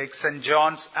undertake St.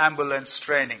 John's ambulance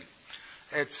training.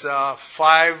 It's a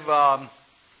five-level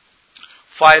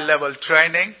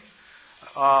training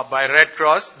by Red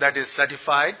Cross that is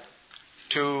certified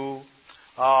to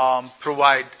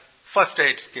provide first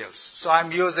aid skills. So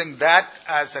I'm using that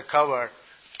as a cover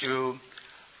to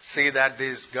see that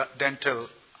this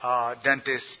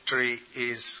dentistry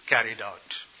is carried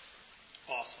out.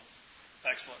 Awesome.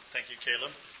 Excellent. Thank you,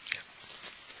 Caleb. Yeah.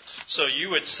 So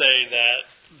you would say that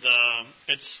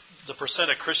the percent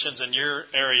of Christians in your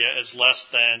area is less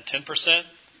than 10%?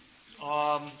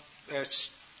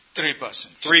 It's 3%.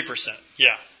 3%.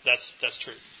 Yeah, that's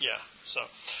true. Yeah.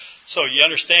 So you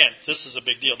understand, this is a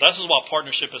big deal. This is why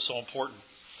partnership is so important.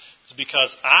 It's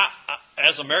because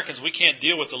as Americans, we can't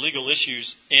deal with the legal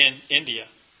issues in India,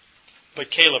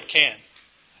 but Caleb can.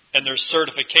 And there's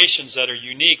certifications that are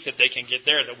unique that they can get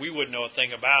there that we wouldn't know a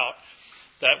thing about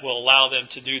that will allow them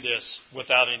to do this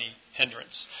without any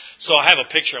hindrance. So I have a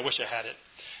picture. I wish I had it.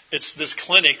 It's this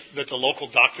clinic that the local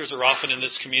doctors are often in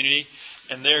this community.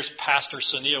 And there's Pastor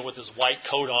Sunil with his white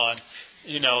coat on,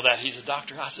 that he's a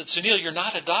doctor. I said, Sunil, you're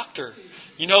not a doctor.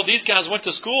 These guys went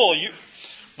to school.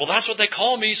 Well, that's what they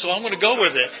call me, so I'm going to go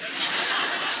with it.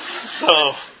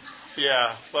 So,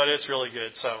 yeah, but it's really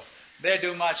good. So they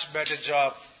do much better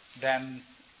job than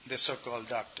the so-called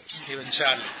doctors, even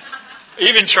Charlie.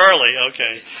 Even Charlie,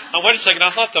 okay. Now, wait a second.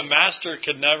 I thought the master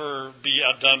could never be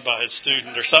outdone by his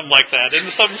student or something like that.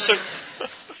 Isn't something so...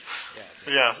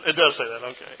 Yeah, it does say that.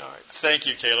 Okay, all right. Thank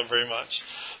you, Caleb, very much.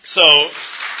 So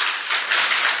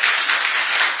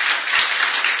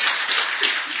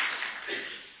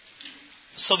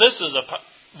this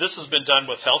has been done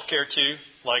with healthcare too.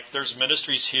 Like there's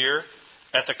ministries here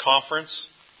at the conference.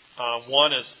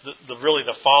 One is really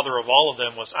the father of all of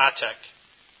them was ITEC,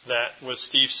 that was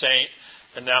Steve Saint,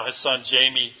 and now his son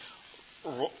Jamie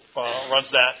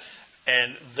runs that.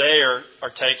 And they are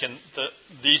taking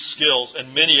these skills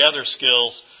and many other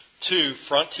skills to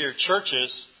frontier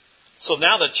churches. So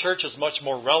now the church is much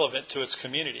more relevant to its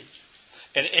community.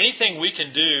 And anything we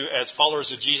can do as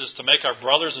followers of Jesus to make our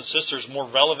brothers and sisters more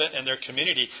relevant in their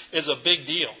community is a big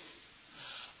deal.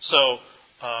 So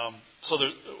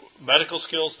there's medical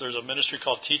skills. There's a ministry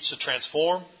called Teach to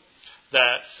Transform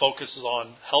that focuses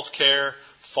on healthcare,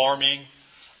 farming,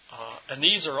 And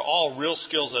these are all real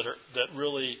skills that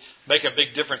really make a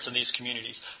big difference in these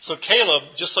communities. So Caleb,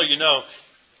 just so you know,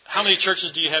 how many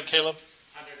churches do you have, Caleb?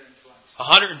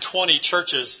 120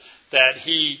 churches that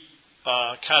he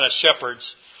kind of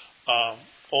shepherds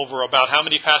over about how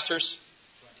many pastors?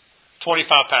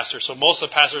 25 pastors. So most of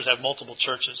the pastors have multiple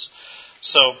churches.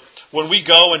 So when we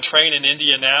go and train in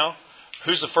India now,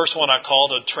 who's the first one I call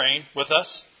to train with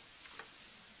us?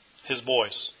 His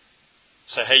boys.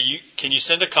 Say, hey, can you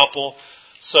send a couple?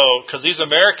 So, because these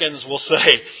Americans will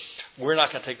say, we're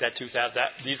not going to take that tooth out.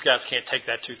 These guys can't take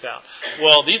that tooth out.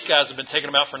 Well, these guys have been taking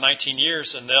them out for 19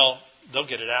 years, and they'll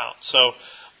get it out. So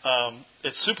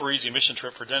it's super easy mission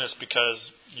trip for dentists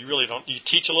because you really don't. You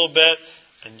teach a little bit,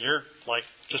 and you're like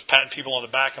just patting people on the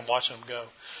back and watching them go.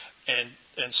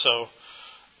 And so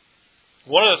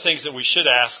one of the things that we should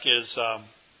ask is,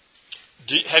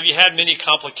 have you had many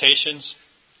complications?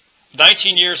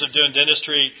 19 years of doing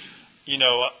dentistry,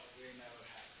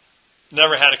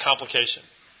 never had a complication.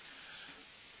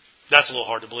 That's a little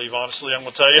hard to believe, honestly, I'm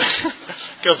going to tell you.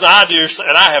 Because I do,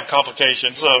 and I have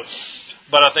complications.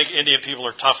 But I think Indian people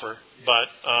are tougher. But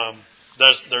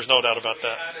there's no doubt about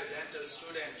that. We had a dental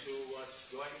student who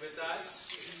was going with us.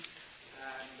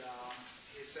 And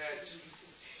he said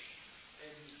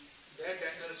in their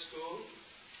dental school,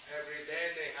 every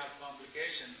day they have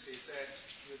complications. He said,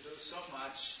 you do so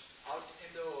much out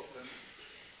in the open,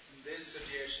 in these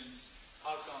situations,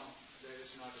 how come there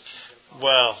is not a simple compromise?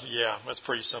 Well, yeah, that's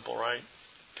pretty simple, right?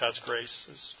 God's grace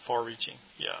is far-reaching.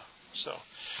 Yeah. So,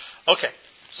 okay.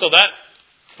 So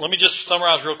let me just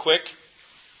summarize real quick.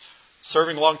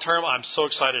 Serving long-term, I'm so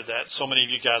excited that so many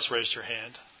of you guys raised your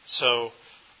hand. So,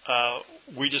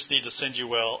 we just need to send you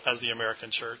well as the American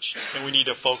church, and we need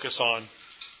to focus on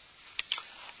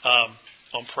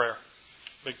prayer,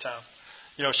 big time.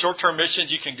 Short-term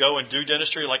missions, you can go and do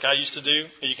dentistry like I used to do,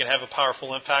 and you can have a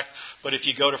powerful impact. But if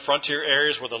you go to frontier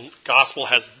areas where the gospel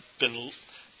has had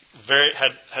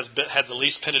the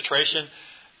least penetration,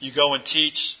 you go and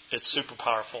teach. It's super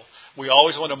powerful. We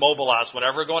always want to mobilize.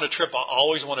 Whenever we're going to trip, I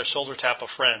always want to shoulder tap a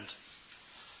friend.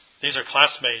 These are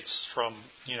classmates from,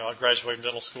 I graduated from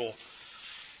dental school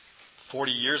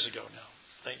 40 years ago now.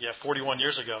 41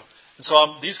 years ago. And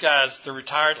so these guys, they're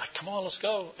retired, like, come on, let's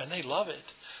go. And they love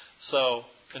it. So,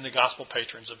 and the gospel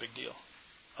patron's a big deal.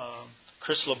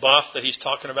 Chris LaBeouf that he's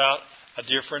talking about, a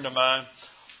dear friend of mine,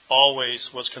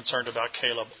 always was concerned about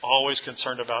Caleb, always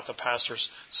concerned about the pastors,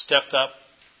 stepped up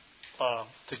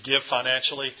to give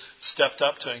financially, stepped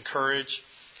up to encourage.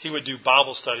 He would do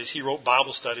Bible studies. He wrote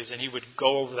Bible studies, and he would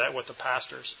go over that with the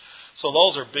pastors. So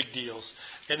those are big deals.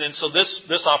 And then so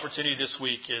this opportunity this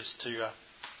week is to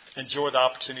enjoy the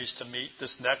opportunities to meet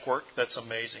this network. That's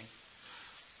amazing.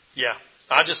 Yeah.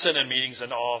 I just sit in meetings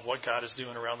in awe of what God is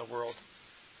doing around the world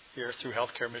here through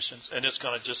healthcare missions, and it's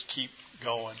going to just keep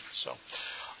going. So,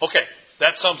 okay,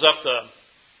 that sums up the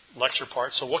lecture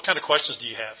part. So what kind of questions do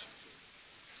you have?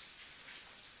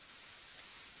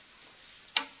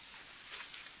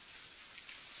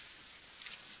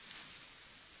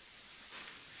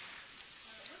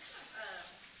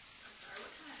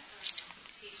 What kind of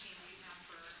teaching do you have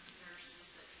for nurses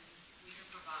that we can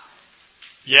provide?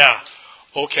 Yeah,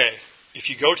 okay. If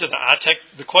you go to the ITech,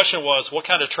 the question was, what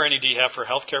kind of training do you have for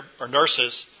healthcare or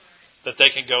nurses that they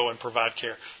can go and provide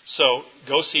care? So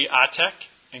go see ITech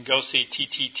and go see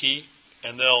TTT,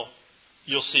 and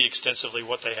you'll see extensively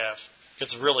what they have.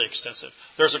 It's really extensive.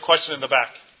 There's a question in the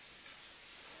back.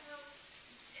 So,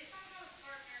 if I have a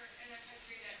partner in a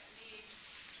country that needs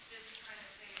this kind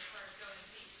of thing as far as going to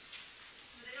teach,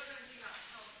 but they don't know anything about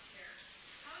health care,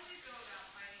 how would you go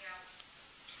about finding out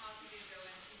how to go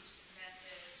and teach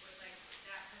methods with like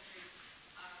that country's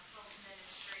health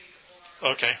ministry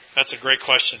or... Okay, that's a great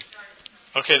question.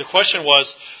 Okay, the question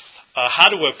was, how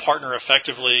do we partner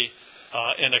effectively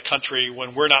in a country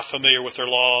when we're not familiar with their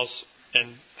laws,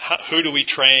 and who do we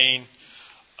train,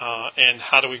 and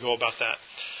how do we go about that?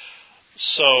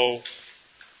 So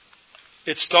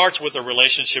it starts with a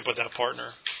relationship with that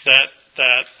partner that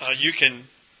you can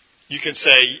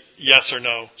say yes or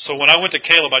no. So when I went to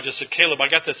Caleb, I just said, Caleb, I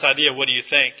got this idea. What do you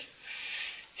think?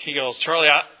 He goes, Charlie,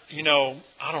 I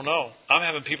don't know. I'm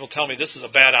having people tell me this is a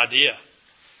bad idea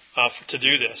to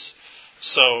do this.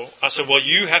 So I said, well,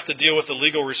 you have to deal with the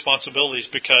legal responsibilities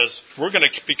because we're going to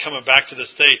be coming back to the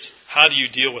States. How do you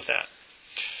deal with that?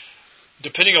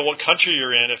 Depending on what country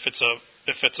you're in, if it's a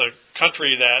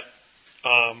country that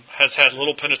has had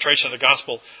little penetration of the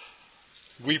gospel,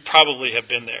 we probably have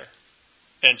been there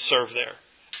and served there.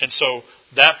 And so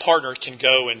that partner can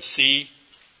go and see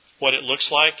what it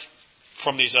looks like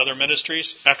from these other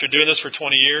ministries after doing this for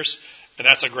 20 years, and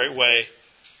that's a great way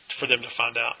for them to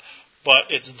find out. but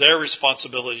it's their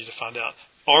responsibility to find out.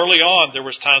 Early on, there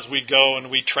was times we'd go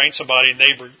and we'd train somebody and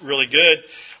they were really good.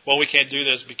 Well, we can't do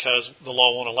this because the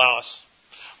law won't allow us.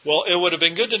 Well, it would have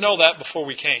been good to know that before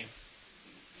we came.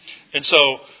 And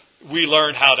so we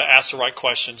learned how to ask the right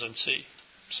questions and see.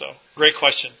 So, great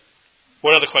question.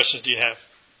 What other questions do you have?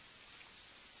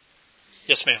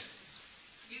 Yes, ma'am.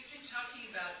 You've been talking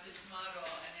about this model,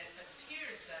 and it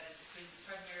appears that it's been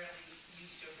primarily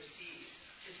used overseas.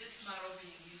 Is this model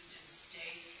being used in the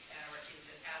States, or is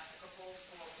it applicable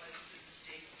for places in the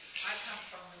States? I come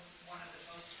from one of the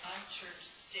most unchurched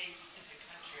states in the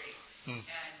country,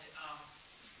 and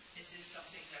is this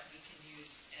something that we can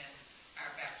use in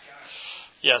our backyard?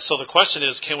 Yeah, so the question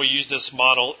is, can we use this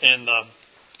model in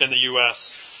the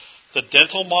U.S.? The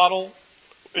dental model,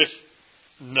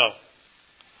 no.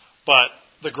 But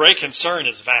the great concern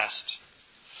is vast.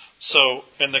 So,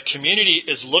 and the community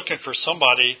is looking for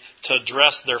somebody to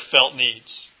address their felt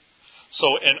needs.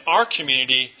 So in our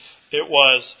community, it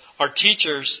was our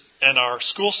teachers and our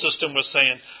school system was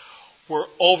saying, we're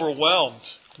overwhelmed.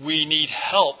 We need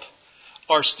help.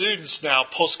 Our students now,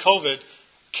 post-COVID,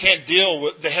 can't deal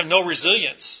with, they have no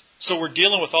resilience. So we're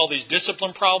dealing with all these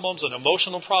discipline problems and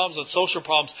emotional problems and social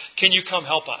problems. Can you come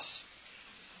help us?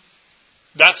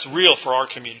 That's real for our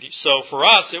community. So for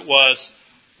us, it was,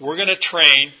 we're going to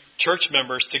train church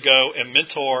members to go and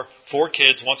mentor 4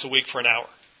 kids once a week for an hour.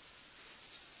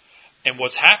 And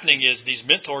what's happening is these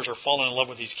mentors are falling in love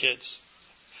with these kids.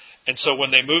 And so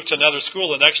when they move to another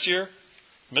school the next year,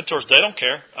 mentors, they don't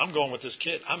care. I'm going with this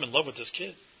kid. I'm in love with this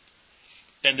kid.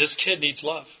 And this kid needs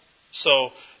love.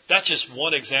 So that's just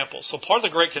one example. So part of the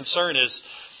great concern is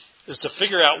to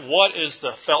figure out what is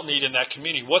the felt need in that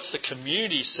community. What's the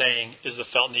community saying is the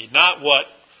felt need? Not what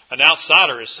an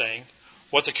outsider is saying,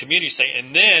 what the community is saying.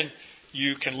 And then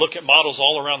you can look at models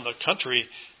all around the country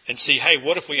and see, hey,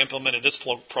 what if we implemented this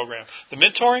program? The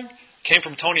mentoring came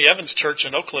from Tony Evans' church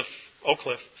in Oak Cliff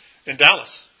in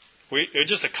Dallas. It was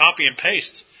just a copy and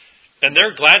paste. And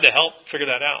they're glad to help figure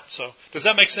that out. So does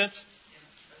that make sense?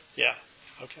 Yeah.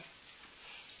 Okay.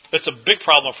 It's a big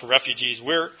problem for refugees.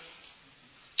 My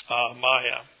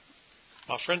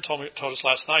friend told us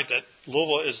last night that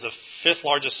Louisville is the 5th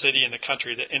largest city in the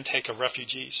country, the intake of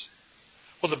refugees.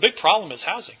 Well, the big problem is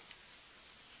housing.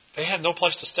 They have no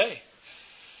place to stay.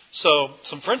 So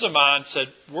some friends of mine said,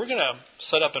 we're going to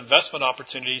set up investment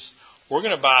opportunities. We're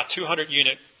going to buy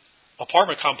 200-unit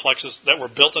apartment complexes that were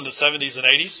built in the 70s and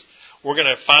 80s. We're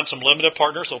going to find some limited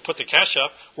partners who will put the cash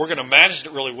up. We're going to manage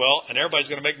it really well, and everybody's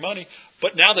going to make money.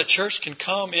 But now the church can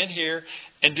come in here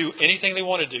and do anything they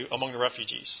want to do among the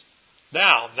refugees.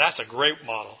 Now, that's a great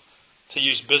model to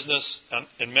use business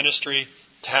and ministry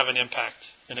to have an impact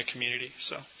in a community.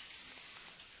 So,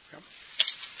 yeah.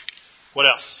 What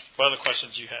else? What other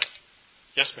questions do you have?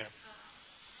 Yes, ma'am.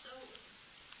 So,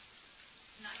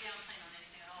 not downplaying on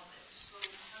anything at all, but so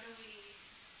how do we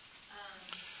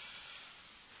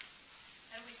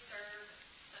serve,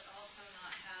 but also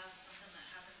not have something that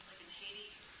happens like in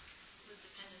Haiti with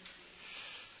dependency?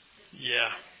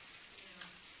 Yeah.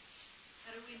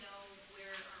 How do we know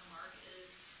where our mark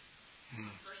is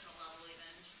on a personal level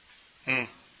even?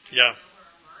 Yeah. How do we know where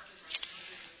our mark is right?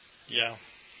 Yeah.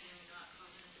 Not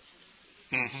causing a dependency.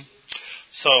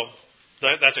 So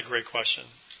that's a great question.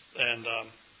 And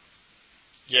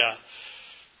yeah,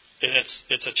 and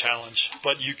it's a challenge,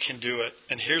 but you can do it.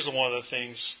 And here's one of the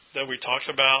things that we talked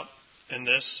about in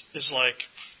this is like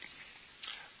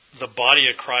the body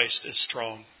of Christ is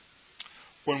strong.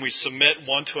 When we submit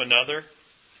one to another,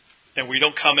 and we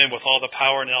don't come in with all the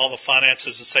power and all the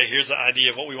finances and say, here's the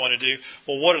idea of what we want to do.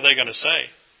 Well, what are they going to say?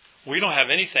 We don't have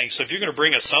anything. So if you're going to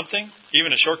bring us something,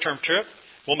 even a short-term trip,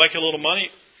 we'll make a little money.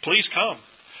 Please come.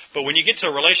 But when you get to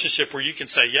a relationship where you can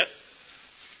say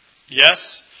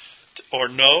yes or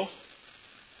no,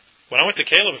 when I went to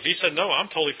Caleb, if he said no, I'm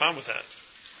totally fine with that.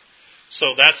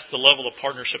 So that's the level of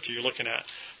partnership that you're looking at.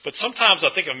 But sometimes I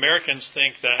think Americans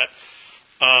think that,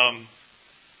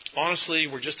 honestly,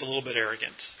 we're just a little bit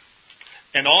arrogant.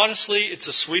 And honestly, it's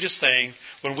the sweetest thing.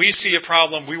 When we see a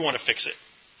problem, we want to fix it.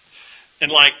 And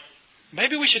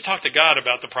maybe we should talk to God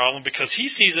about the problem because He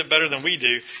sees it better than we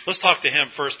do. Let's talk to Him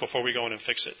first before we go in and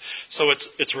fix it. So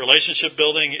it's relationship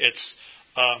building. It's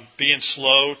being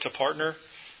slow to partner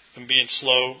and being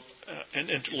slow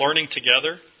and learning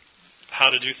together how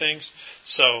to do things.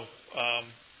 So,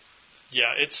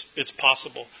 yeah, it's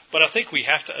possible. But I think we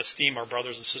have to esteem our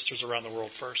brothers and sisters around the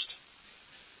world first.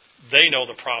 They know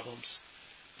the problems.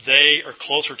 They are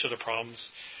closer to the problems.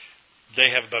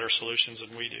 They have better solutions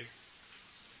than we do.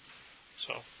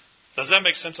 So, does that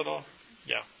make sense at all?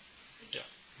 Yeah. Yeah.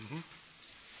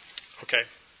 Okay.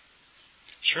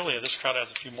 Surely this crowd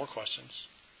has a few more questions.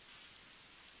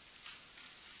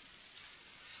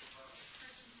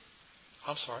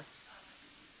 I'm sorry.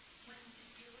 When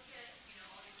you look at,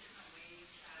 all these different ways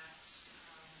that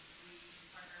we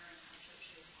partner and our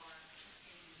churches are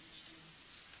participating in missions,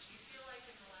 do you feel like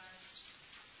in the last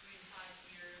 3 to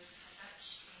 5 years, has that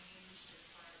changed as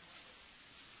far as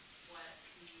what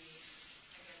the,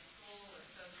 goal or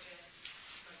focus,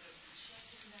 what there's been shift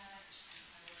in that and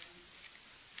priorities?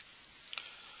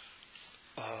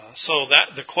 So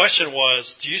the question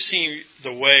was, do you see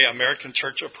the way American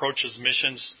church approaches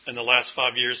missions in the last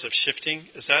 5 years of shifting?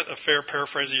 Is that a fair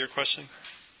paraphrase of your question?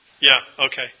 Yeah,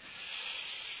 okay.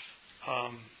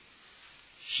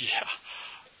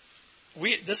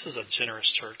 This is a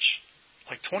generous church.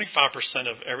 Like 25%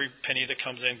 of every penny that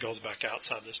comes in goes back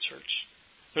outside this church.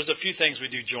 There's a few things we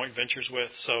do joint ventures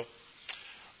with, so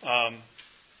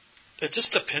it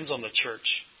just depends on the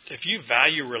church. If you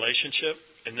value relationship,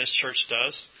 and this church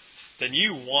does, then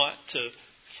you want to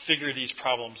figure these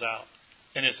problems out.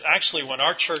 And it's actually when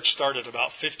our church started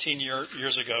about 15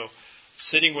 years ago,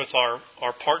 sitting with our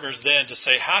partners then to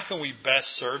say, how can we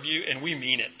best serve you? And we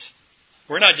mean it.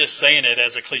 We're not just saying it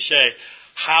as a cliche.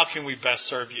 How can we best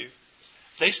serve you?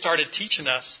 They started teaching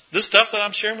us this stuff that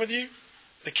I'm sharing with you.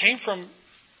 It came from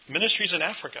ministries in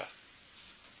Africa.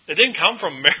 It didn't come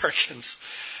from Americans.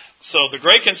 So the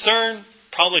Great Concern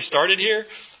probably started here,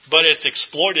 but it's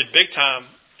exploited big time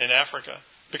in Africa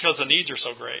because the needs are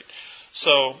so great.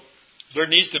 So there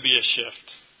needs to be a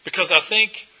shift. Because I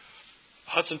think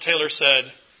Hudson Taylor said,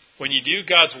 when you do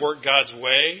God's work God's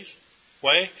way,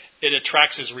 it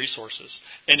attracts His resources.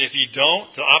 And if you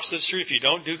don't, the opposite is true. If you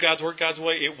don't do God's work God's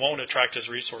way, it won't attract His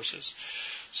resources.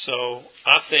 So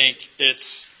I think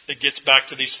it gets back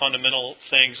to these fundamental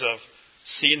things of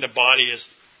seeing the body as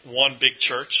one big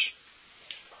church,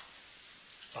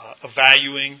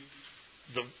 valuing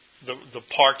the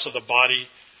parts of the body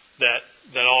that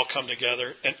all come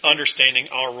together, and understanding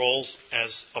our roles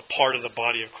as a part of the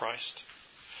body of Christ.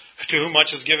 To whom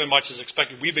much is given, much is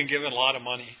expected. We've been given a lot of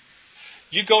money.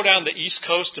 You go down the East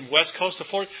Coast and West Coast of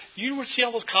Florida, you would see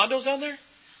all those condos down there?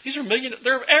 These are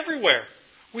they're everywhere.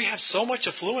 We have so much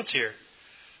affluence here.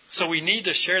 So we need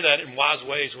to share that in wise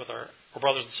ways with our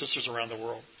brothers and sisters around the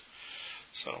world.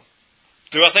 So,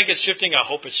 do I think it's shifting? I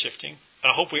hope it's shifting.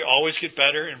 I hope we always get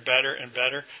better and better and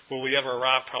better. Will we ever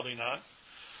arrive? Probably not.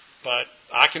 But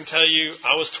I can tell you,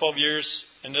 I was 12 years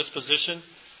in this position,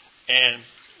 and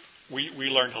we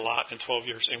learned a lot in 12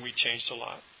 years, and we changed a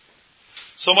lot.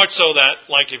 So much so that,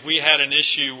 like, if we had an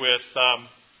issue with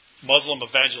Muslim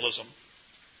evangelism,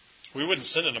 we wouldn't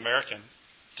send an American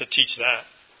to teach that.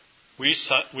 We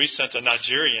sent a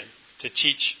Nigerian to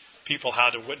teach people how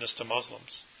to witness to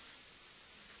Muslims.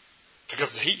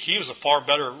 Because he was a far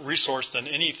better resource than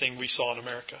anything we saw in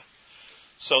America.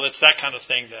 So it's that kind of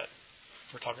thing that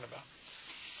we're talking about.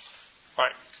 All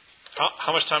right.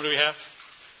 How much time do we have?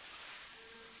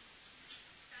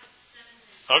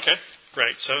 Okay,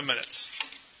 great. 7 minutes.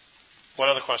 What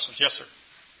other questions? Yes, sir.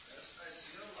 Yes, I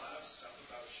see a lot of stuff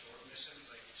about short missions,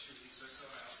 like 2 weeks or so.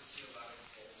 I also see a lot of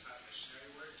full-time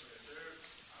missionary work. But is there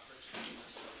opportunity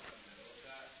for stuff in the middle of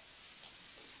that?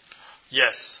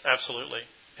 Yes, absolutely.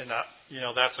 And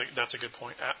that's a good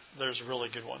point. There's really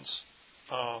good ones.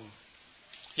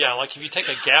 Like if you take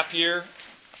a gap year,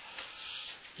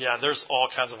 there's all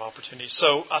kinds of opportunities.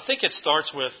 So I think it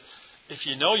starts with, if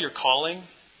you know your calling,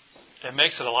 it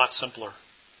makes it a lot simpler.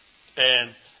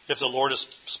 And if the Lord has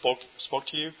spoke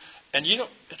to you, and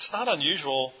it's not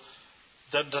unusual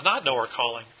to not know our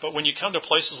calling. But when you come to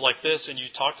places like this and you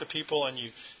talk to people and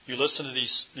you listen to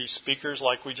these speakers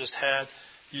like we just had,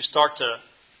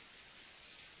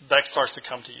 that starts to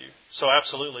come to you. So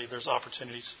absolutely, there's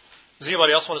opportunities. Does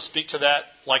anybody else want to speak to that,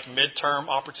 like midterm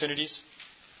opportunities?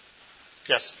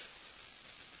 Yes.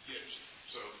 Yes.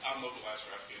 So I mobilized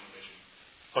for African Mission.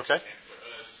 Okay. And for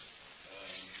us,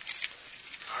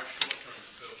 our short term is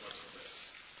 12 months or less.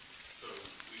 So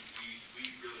we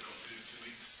really don't do 2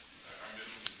 weeks. Our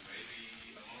minimum is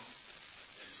maybe a month.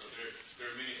 And so there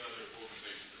are many other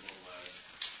organizations that mobilize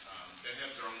that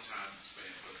have their own time span.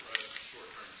 But for us, short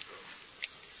term is 12 months or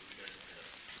less. So we definitely have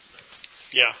space.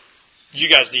 Yeah. You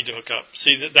guys need to hook up.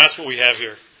 See, that's what we have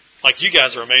here. Like, you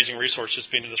guys are amazing resource just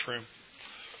being in this room.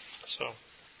 So,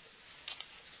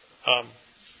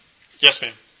 yes,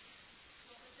 ma'am.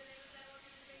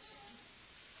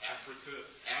 Africa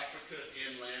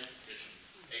Inland Mission,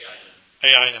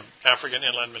 AIM. AIM, African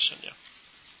Inland Mission,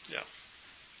 yeah.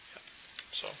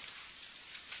 So,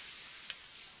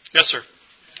 yes, sir.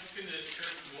 How can the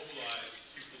church mobilize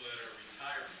people that are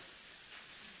retiring?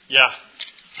 Yeah.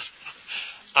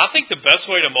 I think the best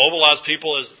way to mobilize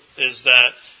people is is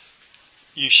that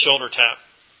you shoulder tap.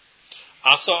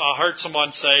 I heard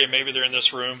someone say, maybe they're in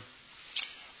this room,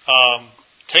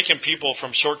 taking people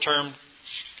from short-term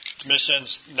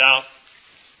missions, now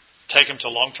take them to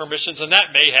long-term missions, and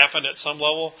that may happen at some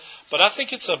level, but I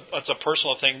think it's a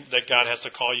personal thing that God has to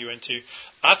call you into.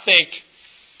 I think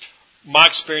my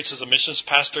experience as a missions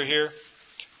pastor here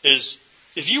is,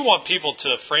 if you want people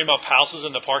to frame up houses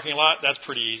in the parking lot, that's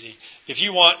pretty easy. If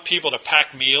you want people to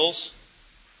pack meals,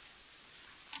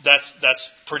 that's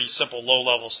pretty simple,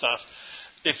 low-level stuff.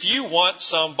 If you want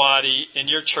somebody in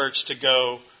your church to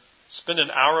go spend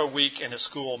an hour a week in a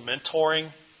school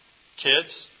mentoring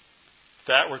kids,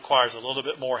 that requires a little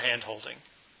bit more hand-holding.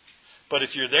 But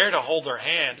if you're there to hold their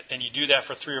hand and you do that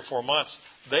for 3 or 4 months,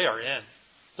 they are in.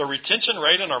 The retention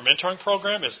rate in our mentoring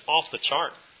program is off the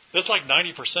chart. It's like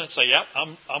 90% say, yep,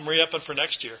 I'm re-upping for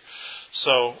next year.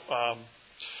 So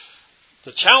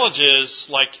the challenge is,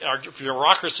 like, our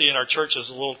bureaucracy in our church is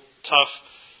a little tough.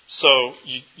 So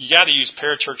you got to use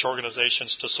parachurch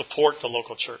organizations to support the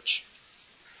local church.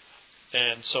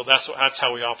 And so that's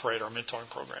how we operate our mentoring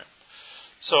program.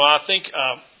 So I think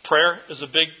prayer is a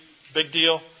big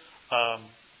deal.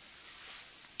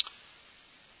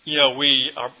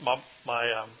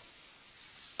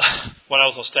 When I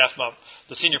was on staff,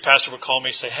 the senior pastor would call me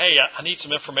and say, hey, I need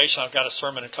some information. I've got a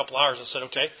sermon in a couple hours. I said,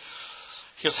 okay.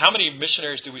 He goes, how many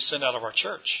missionaries do we send out of our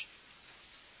church?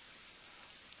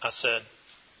 I said,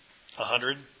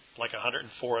 100, like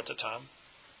 104 at the time.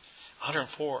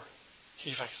 104.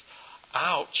 He goes,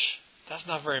 ouch. That's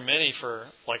not very many for,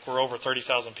 like, we're over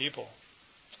 30,000 people.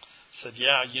 I said,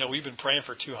 yeah, we've been praying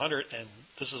for 200, and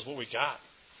this is what we got.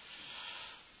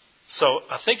 So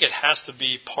I think it has to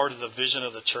be part of the vision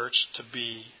of the church to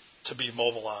be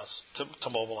mobilized, to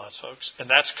mobilize folks. And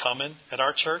that's coming at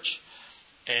our church.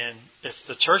 And if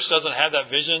the church doesn't have that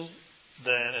vision,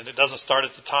 and it doesn't start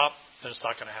at the top, then it's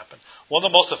not going to happen. One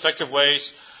of the most effective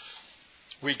ways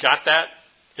we got that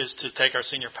is to take our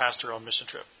senior pastor on mission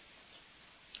trip.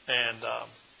 And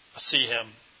see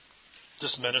him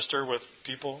just minister with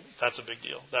people. That's a big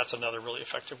deal. That's another really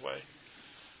effective way.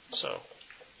 So,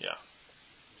 yeah.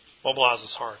 Mobilize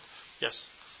is hard. Yes?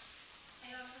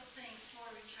 I also think for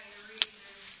retirees, we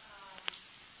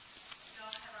all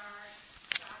have our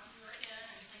job we were in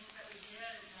and things that we did,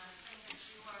 and things that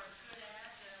you are good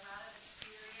at, and a lot of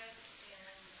experience, and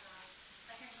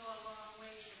that can go a long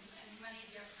ways in many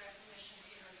different mission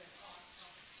areas also.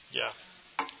 Yeah.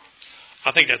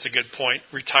 I think that's a good point.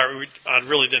 I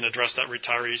really didn't address that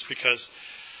retirees because,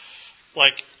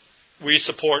 like, we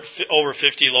support over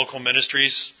 50 local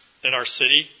ministries in our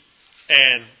city,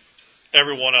 and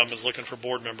every one of them is looking for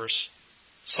board members.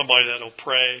 Somebody that will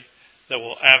pray, that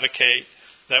will advocate,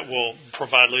 that will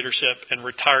provide leadership. And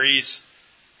retirees,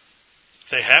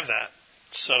 they have that.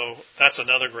 So that's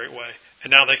another great way.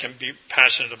 And now they can be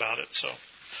passionate about it. So,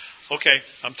 okay,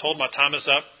 I'm told my time is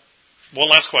up. One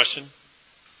last question.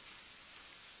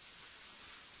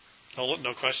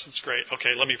 No questions? Great.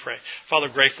 Okay, let me pray. Father,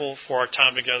 grateful for our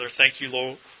time together. Thank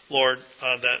you, Lord,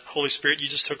 that Holy Spirit, you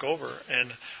just took over.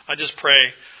 And I just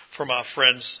pray for my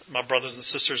friends, my brothers and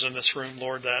sisters in this room,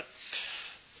 Lord, that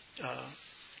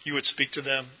you would speak to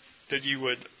them, that you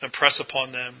would impress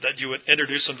upon them, that you would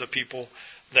introduce them to people,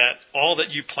 that all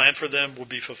that you planned for them will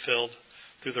be fulfilled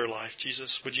through their life.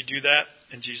 Jesus, would you do that?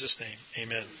 In Jesus' name,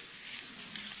 amen.